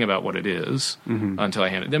anything about what it is until I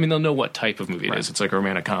hand it. I mean, they'll know what type of movie it is. It's like a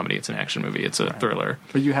romantic comedy. It's an action movie. It's a thriller.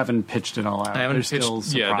 But you haven't pitched it all out. I haven't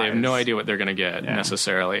pitched. Yeah, they have no idea what they're going to get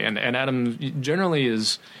necessarily. And Adam generally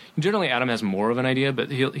Adam has more of an idea,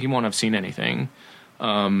 but he won't have seen anything.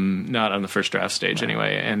 Not on the first draft stage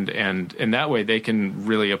anyway, and that way they can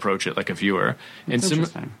really approach it like a viewer. That's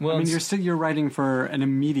interesting. Well, I mean, you're writing for an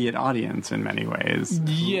immediate audience in many ways.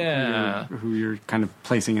 Yeah, who you're kind of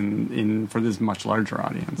placing in for this much larger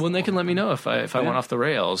audience. Well, and they can let me know if I went off the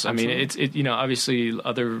rails. Absolutely. I mean, it obviously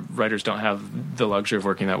other writers don't have the luxury of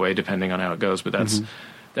working that way, depending on how it goes, but that's.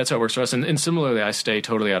 That's how it works for us. And similarly, I stay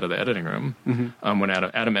totally out of the editing room when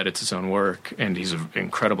Adam edits his own work, and he's an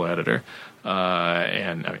incredible editor.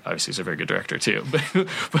 And I mean, obviously he's a very good director too.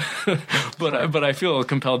 But I feel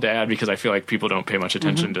compelled to add because I feel like people don't pay much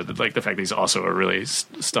attention to the fact that he's also a really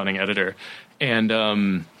stunning editor.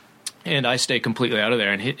 And and I stay completely out of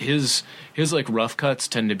there. And his like rough cuts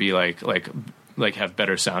tend to be like have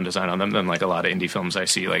better sound design on them than like a lot of indie films I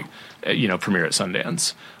see premiere at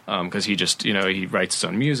Sundance, because he just he writes his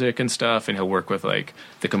own music and stuff, and he'll work with like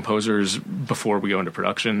the composers before we go into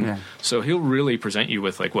production. Yeah. So he'll really present you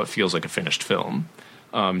with like what feels like a finished film,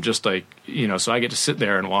 just like so I get to sit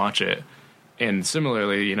there and watch it. And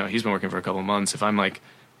similarly, he's been working for a couple of months. If I'm like,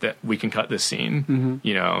 that we can cut this scene,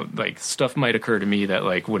 like stuff might occur to me that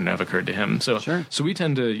like wouldn't have occurred to him. So, so we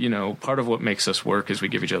tend to, part of what makes us work is we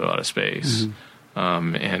give each other a lot of space.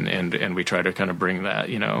 And we try to kind of bring that,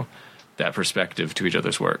 that perspective to each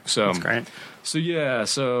other's work. So that's great. So yeah,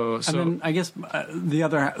 so and then I guess the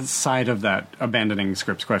other side of that abandoning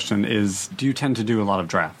scripts question is, do you tend to do a lot of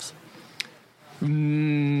drafts?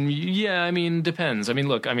 Yeah, I mean, depends. I mean,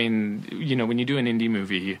 look, when you do an indie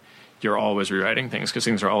movie, you're always rewriting things because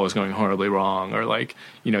things are always going horribly wrong, or like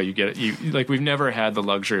we've never had the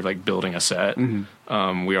luxury of like building a set.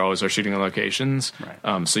 We always are shooting the locations.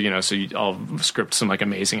 Right. So I'll script some like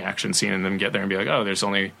amazing action scene and then get there and be like, oh, there's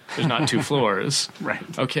not 2 floors. Right.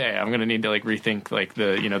 Okay, I'm gonna need to like rethink like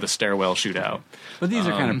the stairwell shootout. But these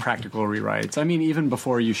are kind of practical rewrites. I mean, even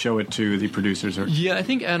before you show it to the producers. Yeah, I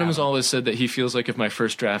think Adam's always said that he feels like if my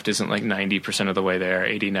first draft isn't like 90% of the way there,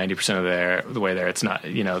 80-90% of the way there, it's not.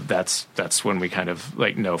 That's when we kind of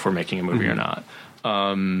like know if we're making a movie or not.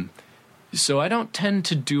 So I don't tend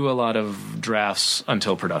to do a lot of drafts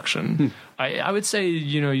until production. I would say,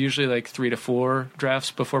 usually like 3 to 4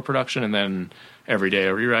 drafts before production, and then every day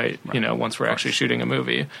a rewrite, once we're actually shooting a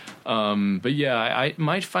movie. But yeah,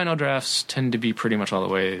 my final drafts tend to be pretty much all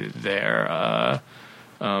the way there.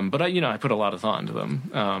 But I put a lot of thought into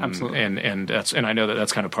them. Absolutely. And I know that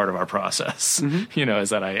that's kind of part of our process, is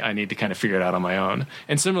that I need to kind of figure it out on my own.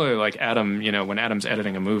 And similarly, like Adam, when Adam's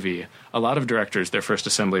editing a movie, a lot of directors, their first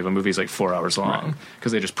assembly of a movie is like 4 hours long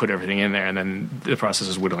because they just put everything in there and then the process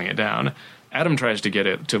is whittling it down. Adam tries to get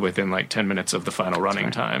it to within like 10 minutes of the final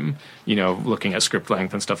running time, looking at script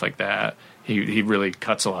length and stuff like that. He really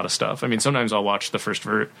cuts a lot of stuff. I mean, sometimes I'll watch the first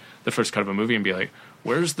cut of a movie and be like,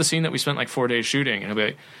 where's the scene that we spent like 4 days shooting? And he'll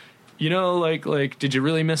be like, like, did you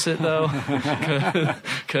really miss it though?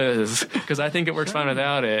 Because I think it works fine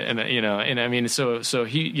without it. And, and I mean, so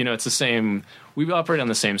he, it's the same, we operate on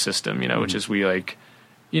the same system, which is we like,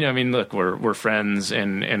 look, we're friends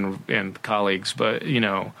and colleagues, but,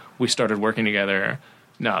 we started working together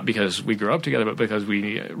not because we grew up together, but because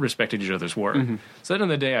we respected each other's work. So at the end of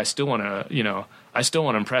the day, I still want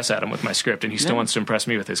to impress Adam with my script, and he still wants to impress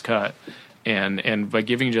me with his cut. And by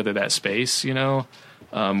giving each other that space, we kind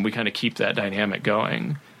of keep that dynamic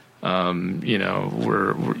going.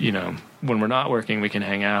 We're when we're not working, we can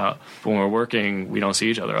hang out. But when we're working, we don't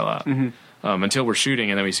see each other a lot until we're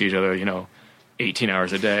shooting, and then we see each other, 18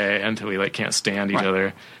 hours a day until we like can't stand each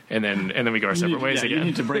other, and then we go our separate ways again. You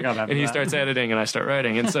need to break up after and he that. starts editing, and I start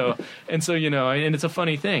writing, and so and it's a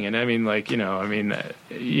funny thing. And I mean, like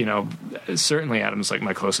certainly Adam's like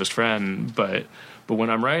my closest friend, but when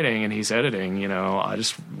I'm writing and he's editing,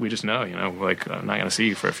 we just know, like I'm not gonna see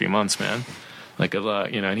you for a few months, man. Like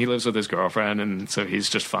and he lives with his girlfriend, and so he's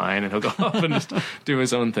just fine, and he'll go off and just do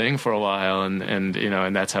his own thing for a while, and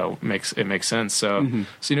and that's how it makes sense. So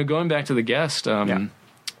going back to The Guest,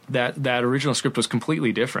 that original script was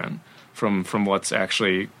completely different from what's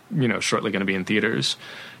actually shortly going to be in theaters,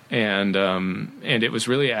 and it was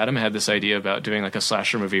really Adam had this idea about doing like a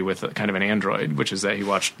slasher movie with kind of an android, which is that he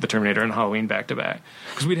watched The Terminator and Halloween back to back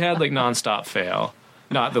because we'd had like Nonstop fail.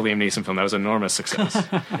 Not the Liam Neeson film. That was an enormous success.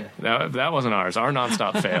 That wasn't ours. Our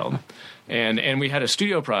Nonstop failed. And we had a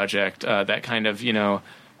studio project that kind of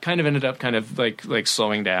ended up kind of like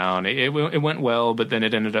slowing down. It went well, but then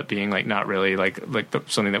it ended up being like not really like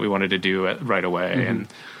something that we wanted to do right away. And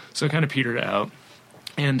so it kind of petered out.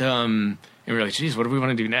 And we were like, geez, what do we want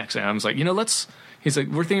to do next? And Adam's like, he's like,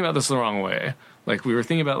 we're thinking about this the wrong way. Like, we were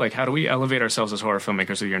thinking about, like, how do we elevate ourselves as horror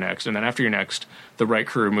filmmakers with Your Next? And then after Your Next, the right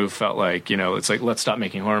career move felt like, it's like, let's stop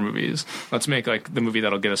making horror movies. Let's make, like, the movie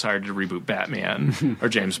that'll get us hired to reboot Batman or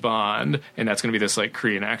James Bond. And that's going to be this, like,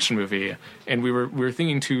 Korean action movie. And we were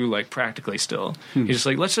thinking, too, like, practically still. He's just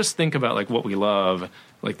like, let's just think about, like, what we love,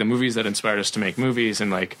 like, the movies that inspired us to make movies, and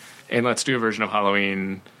let's do a version of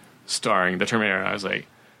Halloween starring the Terminator. And I was like,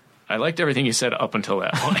 I liked everything you said up until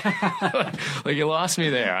that point. Like, you lost me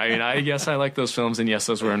there. I mean, I guess I like those films, and yes,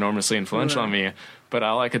 those were enormously influential on me. but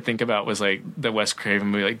all I could think about was like the Wes Craven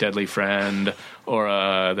movie, like Deadly Friend, or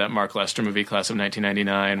that Mark Lester movie, Class of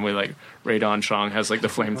 1999, where like Rae Dawn Chong has like the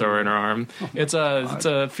flamethrower in her arm. It's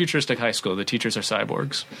a futuristic high school. The teachers are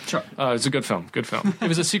cyborgs. Sure, it's a good film. Good film. It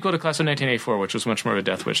was a sequel to Class of 1984, which was much more of a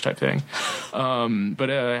Death Wish type thing, but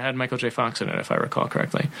it had Michael J. Fox in it, if I recall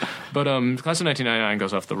correctly. But Class of 1999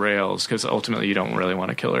 goes off the rails because ultimately you don't really want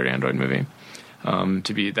a killer android movie.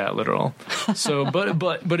 To be that literal. So, but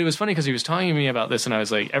it was funny because he was talking to me about this, and I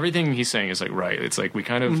was like, everything he's saying is like right. It's like we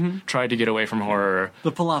kind of tried to get away from horror.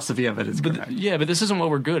 The philosophy of it is correct. But this isn't what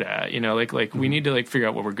we're good at. Like we need to like figure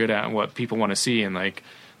out what we're good at and what people want to see, and like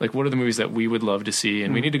what are the movies that we would love to see,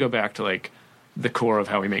 and we need to go back to like the core of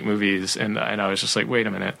how we make movies. And I was just like, wait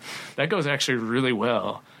a minute, that goes actually really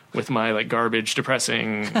well with my like garbage,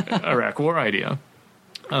 depressing Iraq War idea.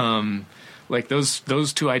 Like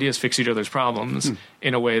those two ideas fix each other's problems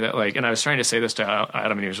in a way that like, and I was trying to say this to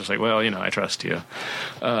Adam, and he was just like, well, I trust you.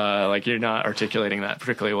 Like you're not articulating that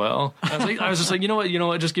particularly well. I was just like, you know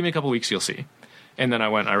what, just give me a couple weeks, you'll see. And then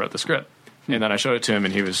I wrote the script, and then I showed it to him,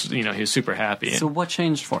 and he was super happy. So what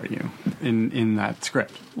changed for you in that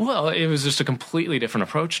script? Well, it was just a completely different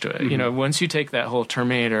approach to it. Once you take that whole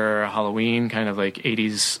Terminator, Halloween kind of like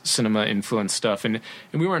 80s cinema influence stuff, and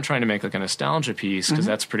we weren't trying to make like a nostalgia piece because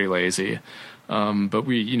that's pretty lazy. But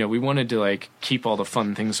we wanted to like keep all the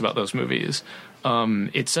fun things about those movies.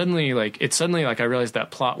 It suddenly I realized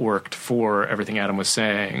that plot worked for everything Adam was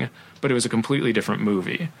saying, but it was a completely different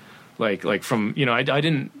movie. Like from I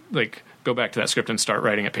didn't like go back to that script and start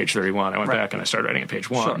writing at page 31. I went back and I started writing at page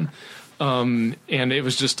 1. Sure. And it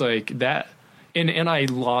was just like that. And I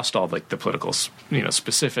lost all like the political,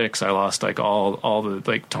 specifics. I lost like all the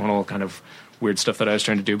like tonal kind of weird stuff that I was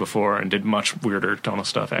trying to do before, and did much weirder tonal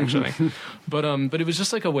stuff actually. But it was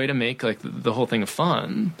just like a way to make like the whole thing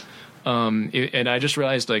fun. And I just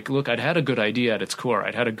realized like, look, I'd had a good idea at its core.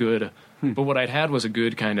 But what I'd had was a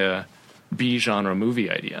good kind of B genre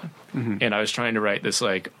movie idea. And I was trying to write this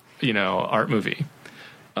like, art movie.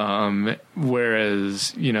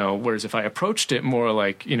 Whereas if I approached it more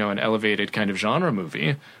like, an elevated kind of genre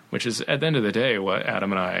movie, which is at the end of the day what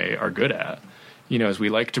Adam and I are good at, is we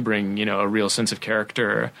like to bring, a real sense of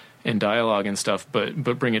character and dialogue and stuff, but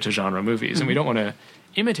bring it to genre movies. And we don't want to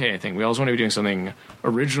imitate anything. We always want to be doing something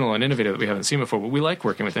original and innovative that we haven't seen before, but we like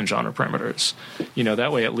working within genre parameters.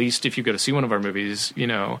 That way, at least if you go to see one of our movies, you're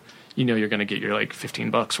going to get your like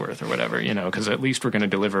 $15 worth or whatever, because at least we're going to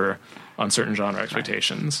deliver on certain genre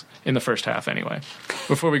expectations in the first half anyway,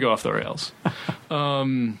 before we go off the rails.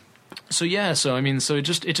 So it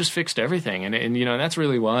just fixed everything. And that's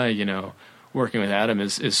really why, working with Adam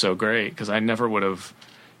is so great, because I never would have,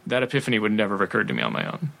 that epiphany would never have occurred to me on my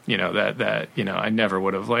own. I never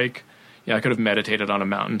would have like, I could have meditated on a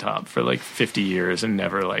mountaintop for like 50 years and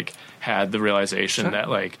never like had the realization that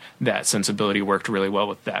like that sensibility worked really well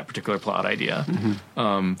with that particular plot idea.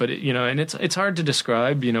 But and it's hard to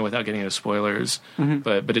describe, without getting into spoilers.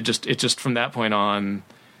 But it just from that point on,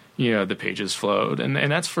 the pages flowed, and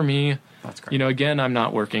that's for me. That's great. Again, I'm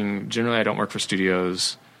not working. Generally, I don't work for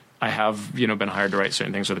studios. I have, been hired to write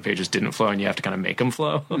certain things where the pages didn't flow, and you have to kind of make them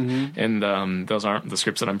flow. And those aren't the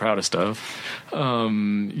scripts that I'm proudest of. But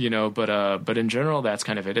in general, that's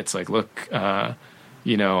kind of it. It's like, look, I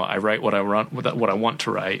write what I want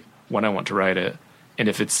to write when I want to write it, and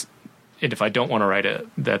if I don't want to write it,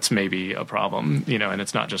 that's maybe a problem, and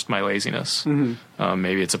it's not just my laziness.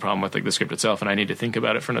 Maybe it's a problem with like the script itself, and I need to think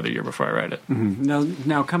about it for another year before I write it.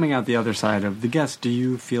 Now coming out the other side of The Guest, do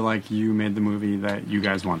you feel like you made the movie that you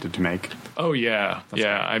guys wanted to make? Oh yeah, that's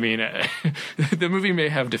yeah. Great. I mean, the movie may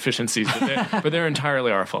have deficiencies, but they're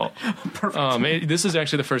entirely our fault. Perfect. This is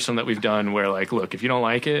actually the first one that we've done where like, look, if you don't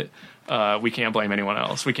like it, we can't blame anyone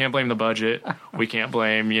else. We can't blame the budget. We can't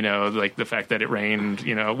blame, like the fact that it rained,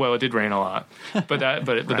 well, it did rain a lot, but right.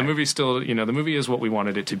 The movie still, the movie is what we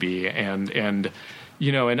wanted it to be. And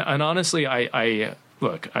honestly, I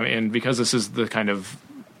look, I mean, because this is the kind of,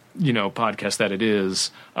 podcast that it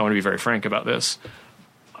is, I want to be very frank about this.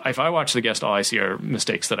 If I watch The Guest, all I see are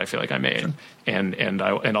mistakes that I feel like I made, sure. and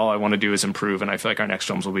all I want to do is improve, and I feel like our next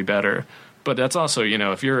films will be better. But that's also,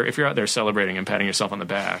 if you're out there celebrating and patting yourself on the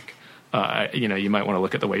back, you might want to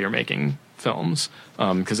look at the way you're making films,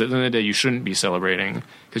 because at the end of the day, you shouldn't be celebrating,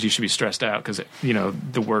 because you should be stressed out, because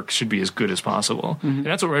the work should be as good as possible, and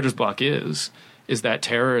that's what writer's block is that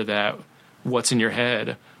terror that what's in your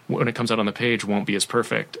head when it comes out on the page won't be as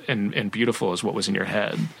perfect and beautiful as what was in your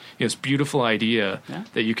head. This beautiful idea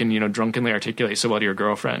that you can drunkenly articulate so well to your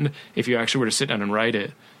girlfriend. If you actually were to sit down and write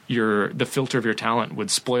it, the filter of your talent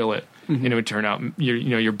would spoil it, and it would turn out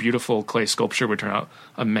your beautiful clay sculpture would turn out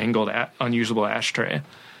a mangled, unusable ashtray.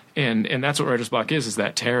 And that's what writer's block is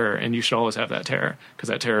that terror, and you should always have that terror, because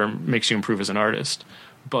that terror makes you improve as an artist.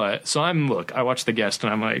 But, so I watched The Guest,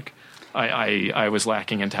 and I'm like, I was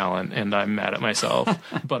lacking in talent, and I'm mad at myself,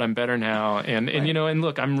 but I'm better now. And you know, and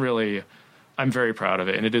look, I'm very proud of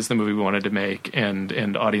it, and it is the movie we wanted to make,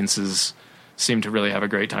 and audiences seem to really have a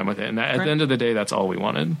great time with it. And at the end of the day, that's all we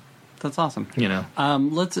wanted. That's awesome. You know,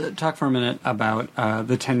 let's talk for a minute about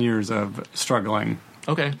the 10 years of struggling.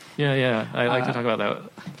 Okay. Yeah. I like to talk about that.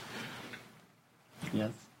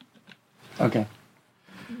 Yes. Okay.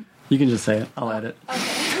 You can just say it. I'll edit.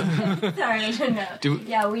 Okay. Sorry, I didn't know.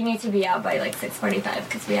 Yeah, we need to be out by like 6:45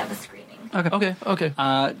 because we have a screening. Okay.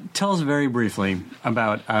 Tell us very briefly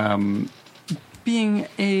about being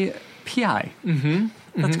a PI. Mm-hmm.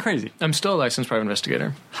 That's crazy. I'm still a licensed private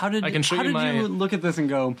investigator. How did you you look at this and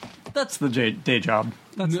go, that's the day job?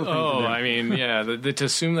 That's the thing to do. I mean, yeah. To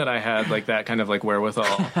assume that I had like that kind of like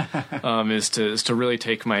wherewithal is to really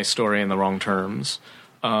take my story in the wrong terms.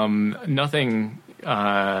 Nothing,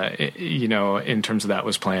 you know, in terms of that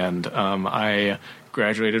was planned. I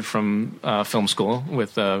graduated from film school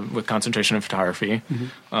with concentration in photography,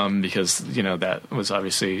 because you know that was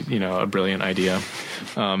obviously, you know, a brilliant idea.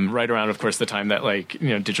 Right around, of course, the time that like, you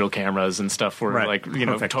know, digital cameras and stuff were like, you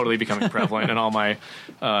know, totally becoming prevalent, and all my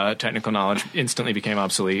technical knowledge instantly became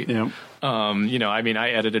obsolete. Yep. You know, I mean,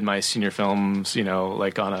 I edited my senior films, you know,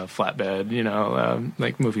 like on a flatbed, you know,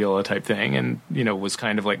 like Moviola type thing, and you know, was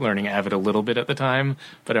kind of like learning Avid a little bit at the time,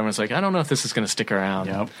 but everyone's like, I don't know if this is going to stick around.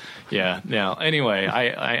 Yep. Yeah. Anyway,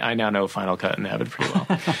 I now know Final Cut and Avid pretty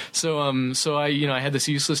well. So I, you know, I had this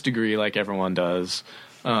useless degree like everyone does.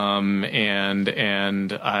 And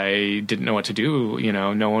I didn't know what to do. You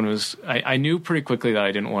know, no one was, I knew pretty quickly that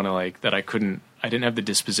I didn't want to I didn't have the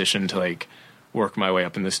disposition to like work my way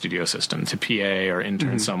up in the studio system to PA or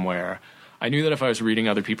intern somewhere. I knew that if I was reading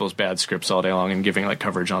other people's bad scripts all day long and giving like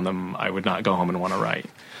coverage on them, I would not go home and want to write.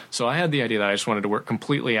 So I had the idea that I just wanted to work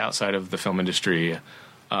completely outside of the film industry,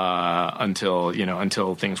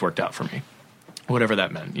 until things worked out for me, whatever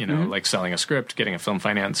that meant, you know, like selling a script, getting a film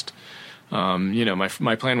financed. You know,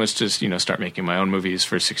 my plan was just, you know, start making my own movies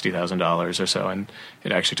for $60,000 or so, and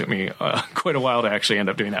it actually took me quite a while to actually end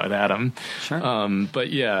up doing that with Adam. Sure.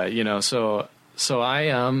 But yeah, you know, so I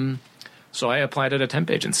applied at a temp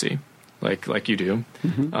agency, like you do.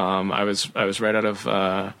 I was right out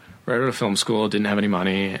of film school, didn't have any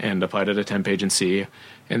money, and applied at a temp agency.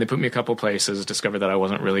 And they put me a couple places, discovered that I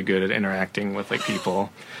wasn't really good at interacting with like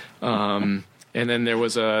people. And then there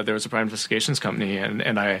was a private investigations company,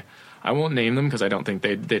 and I won't name them because I don't think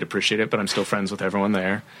they'd appreciate it, but I'm still friends with everyone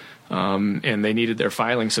there. And they needed their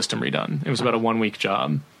filing system redone. It was about a 1-week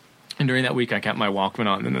job. And during that week, I kept my Walkman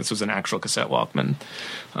on, and this was an actual cassette Walkman.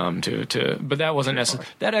 But that wasn't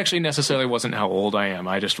that actually necessarily wasn't how old I am.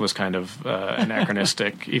 I just was kind of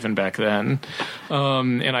anachronistic even back then,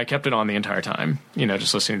 and I kept it on the entire time. You know,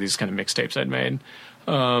 just listening to these kind of mixtapes I'd made.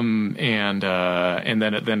 And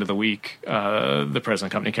then at the end of the week, the president of the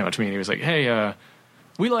company came up to me and he was like, "Hey,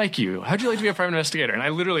 we like you. How'd you like to be a private investigator?" And I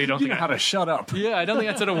literally don't think how to shut up. Yeah, I don't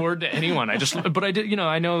think I said a word to anyone. But I did. You know,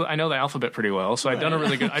 I know the alphabet pretty well, so I'd done a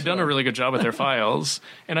really good job with their files,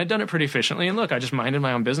 and I'd done it pretty efficiently. And look, I just minded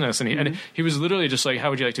my own business. And he was literally just like,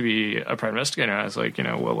 "How would you like to be a private investigator?" And I was like, you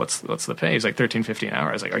know, well, what's the pay? He's like $13.50 an hour.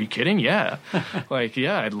 I was like, are you kidding? Yeah, like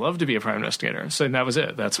yeah, I'd love to be a private investigator. So that was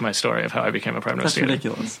it. That's my story of how I became a private investigator. That's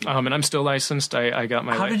ridiculous. And I'm still licensed. I got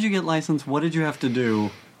my. How did you get licensed? What did you have to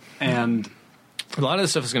do? And a lot of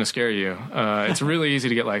this stuff is going to scare you. It's really easy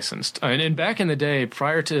to get licensed. And back in the day,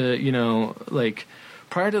 prior to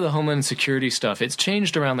the Homeland Security stuff, it's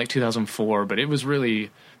changed around like 2004, but it was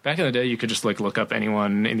really, back in the day, you could just like look up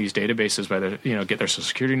anyone in these databases by their, you know, get their social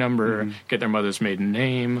security number, get their mother's maiden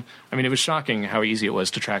name. I mean, it was shocking how easy it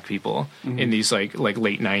was to track people in these like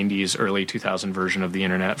late 90s, early 2000 version of the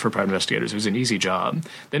internet for private investigators. It was an easy job.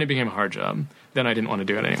 Then it became a hard job. Then I didn't want to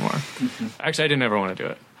do it anymore. Actually, I didn't ever want to do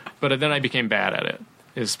it. But then I became bad at it,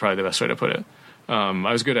 is probably the best way to put it.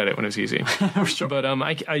 I was good at it when it was easy. Sure. But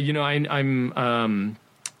I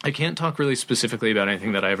can't talk really specifically about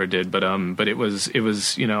anything that I ever did, but it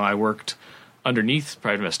was you know, I worked underneath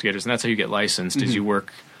private investigators, and that's how you get licensed, is you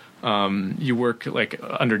work like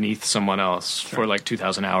underneath someone else for like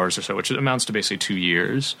 2,000 hours or so, which amounts to basically 2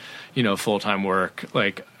 years, you know, full-time work,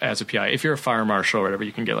 like as a PI. If you're a fire marshal or whatever,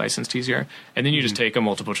 you can get licensed easier. And then you just take a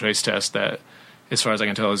multiple choice test that, as far as I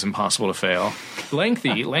can tell, is impossible to fail.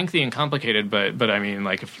 Lengthy and complicated, but I mean,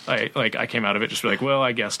 like, if I came out of it just like, well,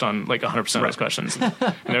 I guessed on like 100% of those questions, and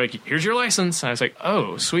they're like, here's your license, and I was like,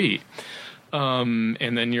 oh, sweet. And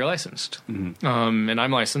then you're licensed. And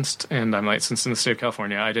I'm licensed in the state of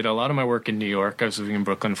California. I did a lot of my work in New York. I was living in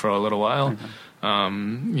Brooklyn for a little while.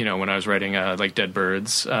 When I was writing like Dead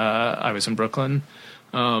Birds, I was in Brooklyn.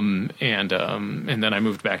 And then I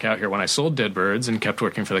moved back out here when I sold Dead Birds and kept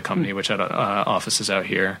working for the company, which had offices out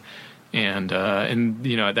here. And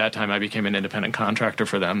at that time I became an independent contractor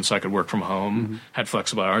for them, so I could work from home, had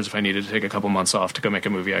flexible hours. If I needed to take a couple months off to go make a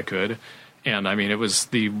movie, I could. And I mean, it was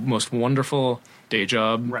the most wonderful day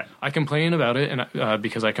job. Right. I complain about it, and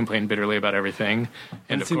because I complain bitterly about everything.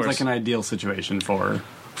 And it of seems course, like an ideal situation for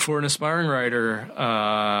an aspiring writer,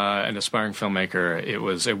 an aspiring filmmaker. It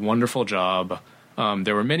was a wonderful job.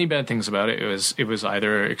 There were many bad things about it. It was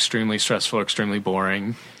either extremely stressful or extremely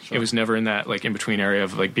boring. Sure. It was never in that like in between area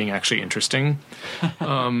of like being actually interesting.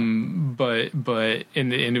 But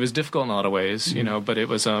it was difficult in a lot of ways, but it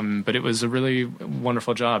was a really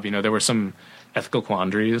wonderful job. There were some ethical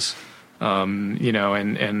quandaries, and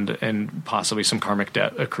possibly some karmic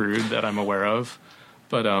debt accrued that I'm aware of.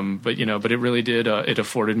 But it really did. It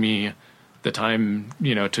afforded me the time,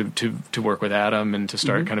 to work with Adam and to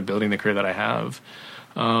start kind of building the career that I have.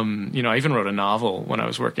 I even wrote a novel when I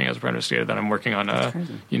was working as a private investigator that I'm working on.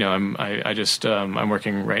 I'm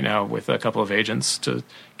working right now with a couple of agents to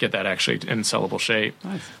get that actually in sellable shape.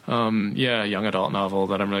 Nice. A young adult novel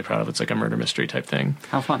that I'm really proud of. It's like a murder mystery type thing.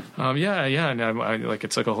 How fun. And I like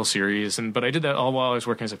it's like a whole series. But I did that all while I was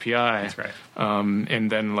working as a PI. That's right.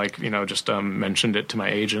 And then just mentioned it to my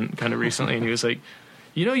agent kind of recently, and he was like,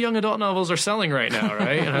 young adult novels are selling right now,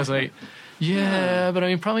 right? And I was like, yeah, but I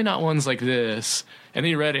mean, probably not ones like this. And then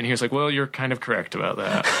he read it, and he was like, well, you're kind of correct about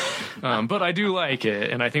that. But I do like it,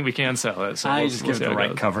 and I think we can sell it. So we'll just give it the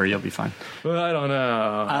right cover. You'll be fine. Well, I don't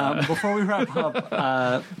know. Before we wrap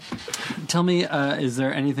up, tell me, is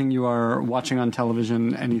there anything you are watching on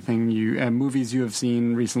television, anything movies you have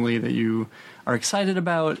seen recently that you are excited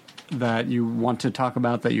about, that you want to talk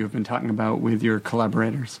about, that you have been talking about with your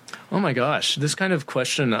collaborators? Oh my gosh, this kind of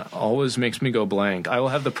question always makes me go blank. I will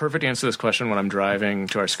have the perfect answer to this question when I'm driving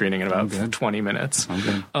to our screening in about 20 minutes.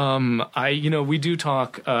 Okay. We do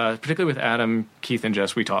talk, particularly with Adam, Keith, and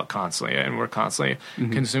Jess, we talk constantly, and we're constantly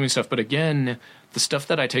consuming stuff. But again, the stuff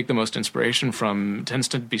that I take the most inspiration from tends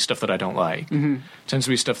to be stuff that I don't like. Tends to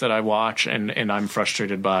be stuff that I watch and I'm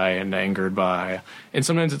frustrated by and angered by. And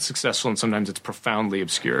sometimes it's successful and sometimes it's profoundly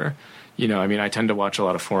obscure. I tend to watch a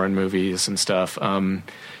lot of foreign movies and stuff. I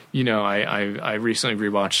recently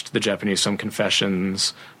rewatched the Japanese film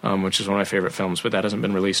Confessions, which is one of my favorite films, but that hasn't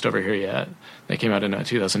been released over here yet. That came out in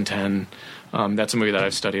 2010. That's a movie that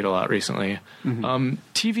I've studied a lot recently.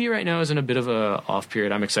 TV right now is in a bit of a off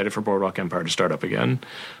period. I'm excited for Boardwalk Empire to start up again,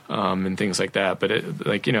 and things like that. But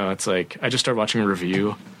it's like I just started watching a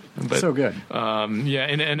review. But, so good.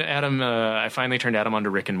 And Adam, I finally turned Adam onto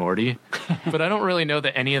Rick and Morty, but I don't really know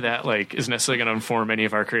that any of that is necessarily going to inform any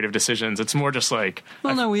of our creative decisions. It's more just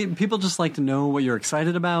people just like to know what you're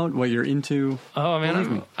excited about, what you're into. Oh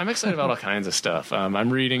man, I'm excited about all kinds of stuff. I'm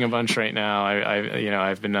reading a bunch right now.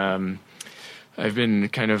 I've been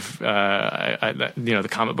kind of, the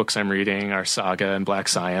comic books I'm reading are Saga and Black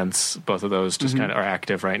Science. Both of those just kind of are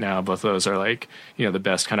active right now. Both of those are the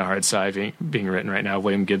best kind of hard sci being written right now.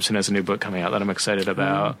 William Gibson has a new book coming out that I'm excited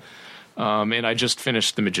about. And I just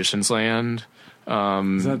finished The Magician's Land.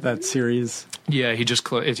 Is that series? Yeah, he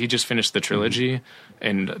just finished the trilogy,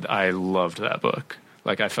 and I loved that book.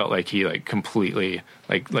 I felt like he completely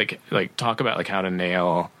talk about how to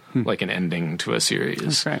nail an ending to a series.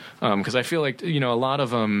 That's right. Because I feel like a lot of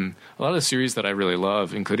the series that I really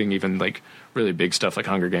love, including even really big stuff like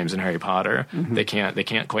Hunger Games and Harry Potter, they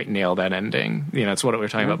can't quite nail that ending. It's what we were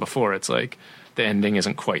talking about before. It's like the ending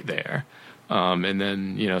isn't quite there. And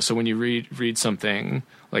then so when you read something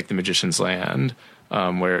like The Magician's Land,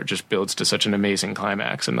 where it just builds to such an amazing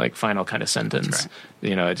climax and final kind of sentence,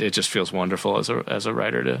 right. It just feels wonderful as a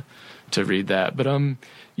writer to read that. But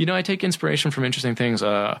I take inspiration from interesting things.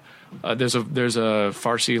 There's a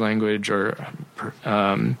Farsi language, or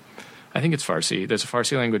I think it's Farsi. There's a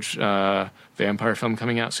Farsi language vampire film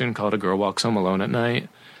coming out soon called A Girl Walks Home Alone at Night.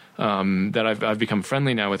 That I've become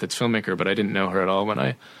friendly now with its filmmaker, but I didn't know her at all when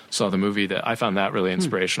I saw the movie. That I found that really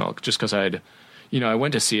inspirational, just because I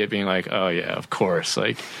went to see it being like, oh yeah, of course,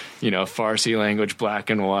 Farsi language, black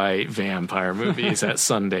and white vampire movies at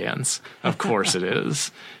Sundance. Of course it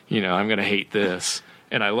is. I'm going to hate this.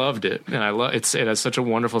 And I loved it. And it has such a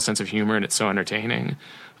wonderful sense of humor, and it's so entertaining.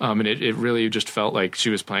 And it really just felt like she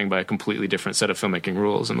was playing by a completely different set of filmmaking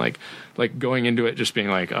rules. And going into it just being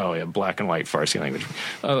like, oh yeah, black and white Farsi language.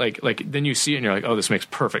 Then you see it and you're like, oh, this makes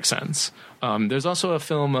perfect sense. There's also a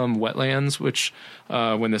film, Wetlands, which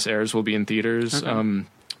when this airs will be in theaters. Okay.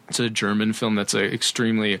 It's a German film that's an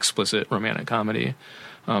extremely explicit romantic comedy.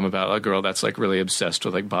 about a girl that's like really obsessed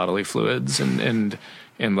with like bodily fluids and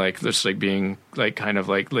like just like being like kind of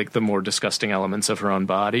like the more disgusting elements of her own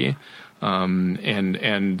body.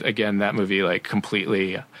 And again, that movie, like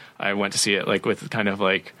completely, I went to see it like with kind of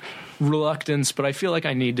like reluctance, but I feel like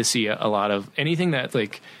I need to see a lot of anything that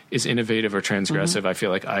like is innovative or transgressive. I feel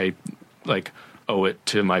like I like owe it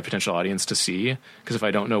to my potential audience to see, because if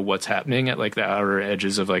I don't know what's happening at like the outer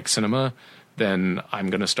edges of like cinema, then I'm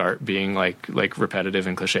going to start being like repetitive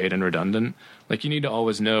and cliched and redundant. Like you need to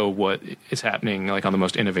always know what is happening like on the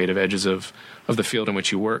most innovative edges of the field in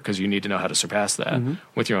which you work, because you need to know how to surpass that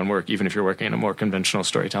with your own work, even if you're working in a more conventional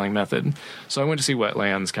storytelling method. So I went to see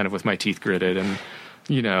Wetlands kind of with my teeth gritted and,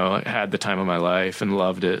 you know, had the time of my life and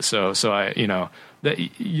loved it. So I, you know, that,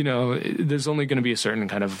 you know, there's only going to be a certain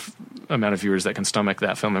kind of amount of viewers that can stomach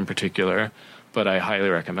that film in particular, but I highly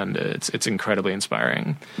recommend it. It's incredibly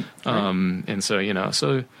inspiring. And so, you know,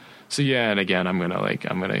 so yeah, and again, I'm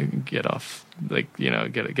gonna get off, like, you know,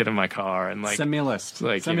 get in my car and like send me a list,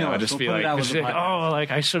 like, send you me know, a list. just We'll be like, oh,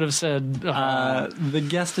 like I should have said. The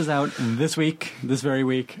Guest is out this very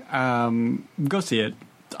week. Go see it.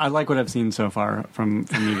 I like what I've seen so far from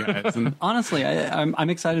you guys, and honestly, I'm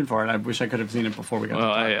excited for it. I wish I could have seen it before we got.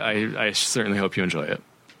 Well, I certainly hope you enjoy it.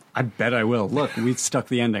 I bet I will. Look, we stuck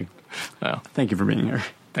the ending. Well, thank you for being here.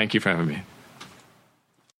 Thank you for having me.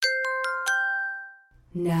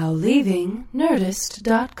 Now leaving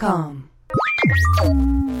Nerdist.com.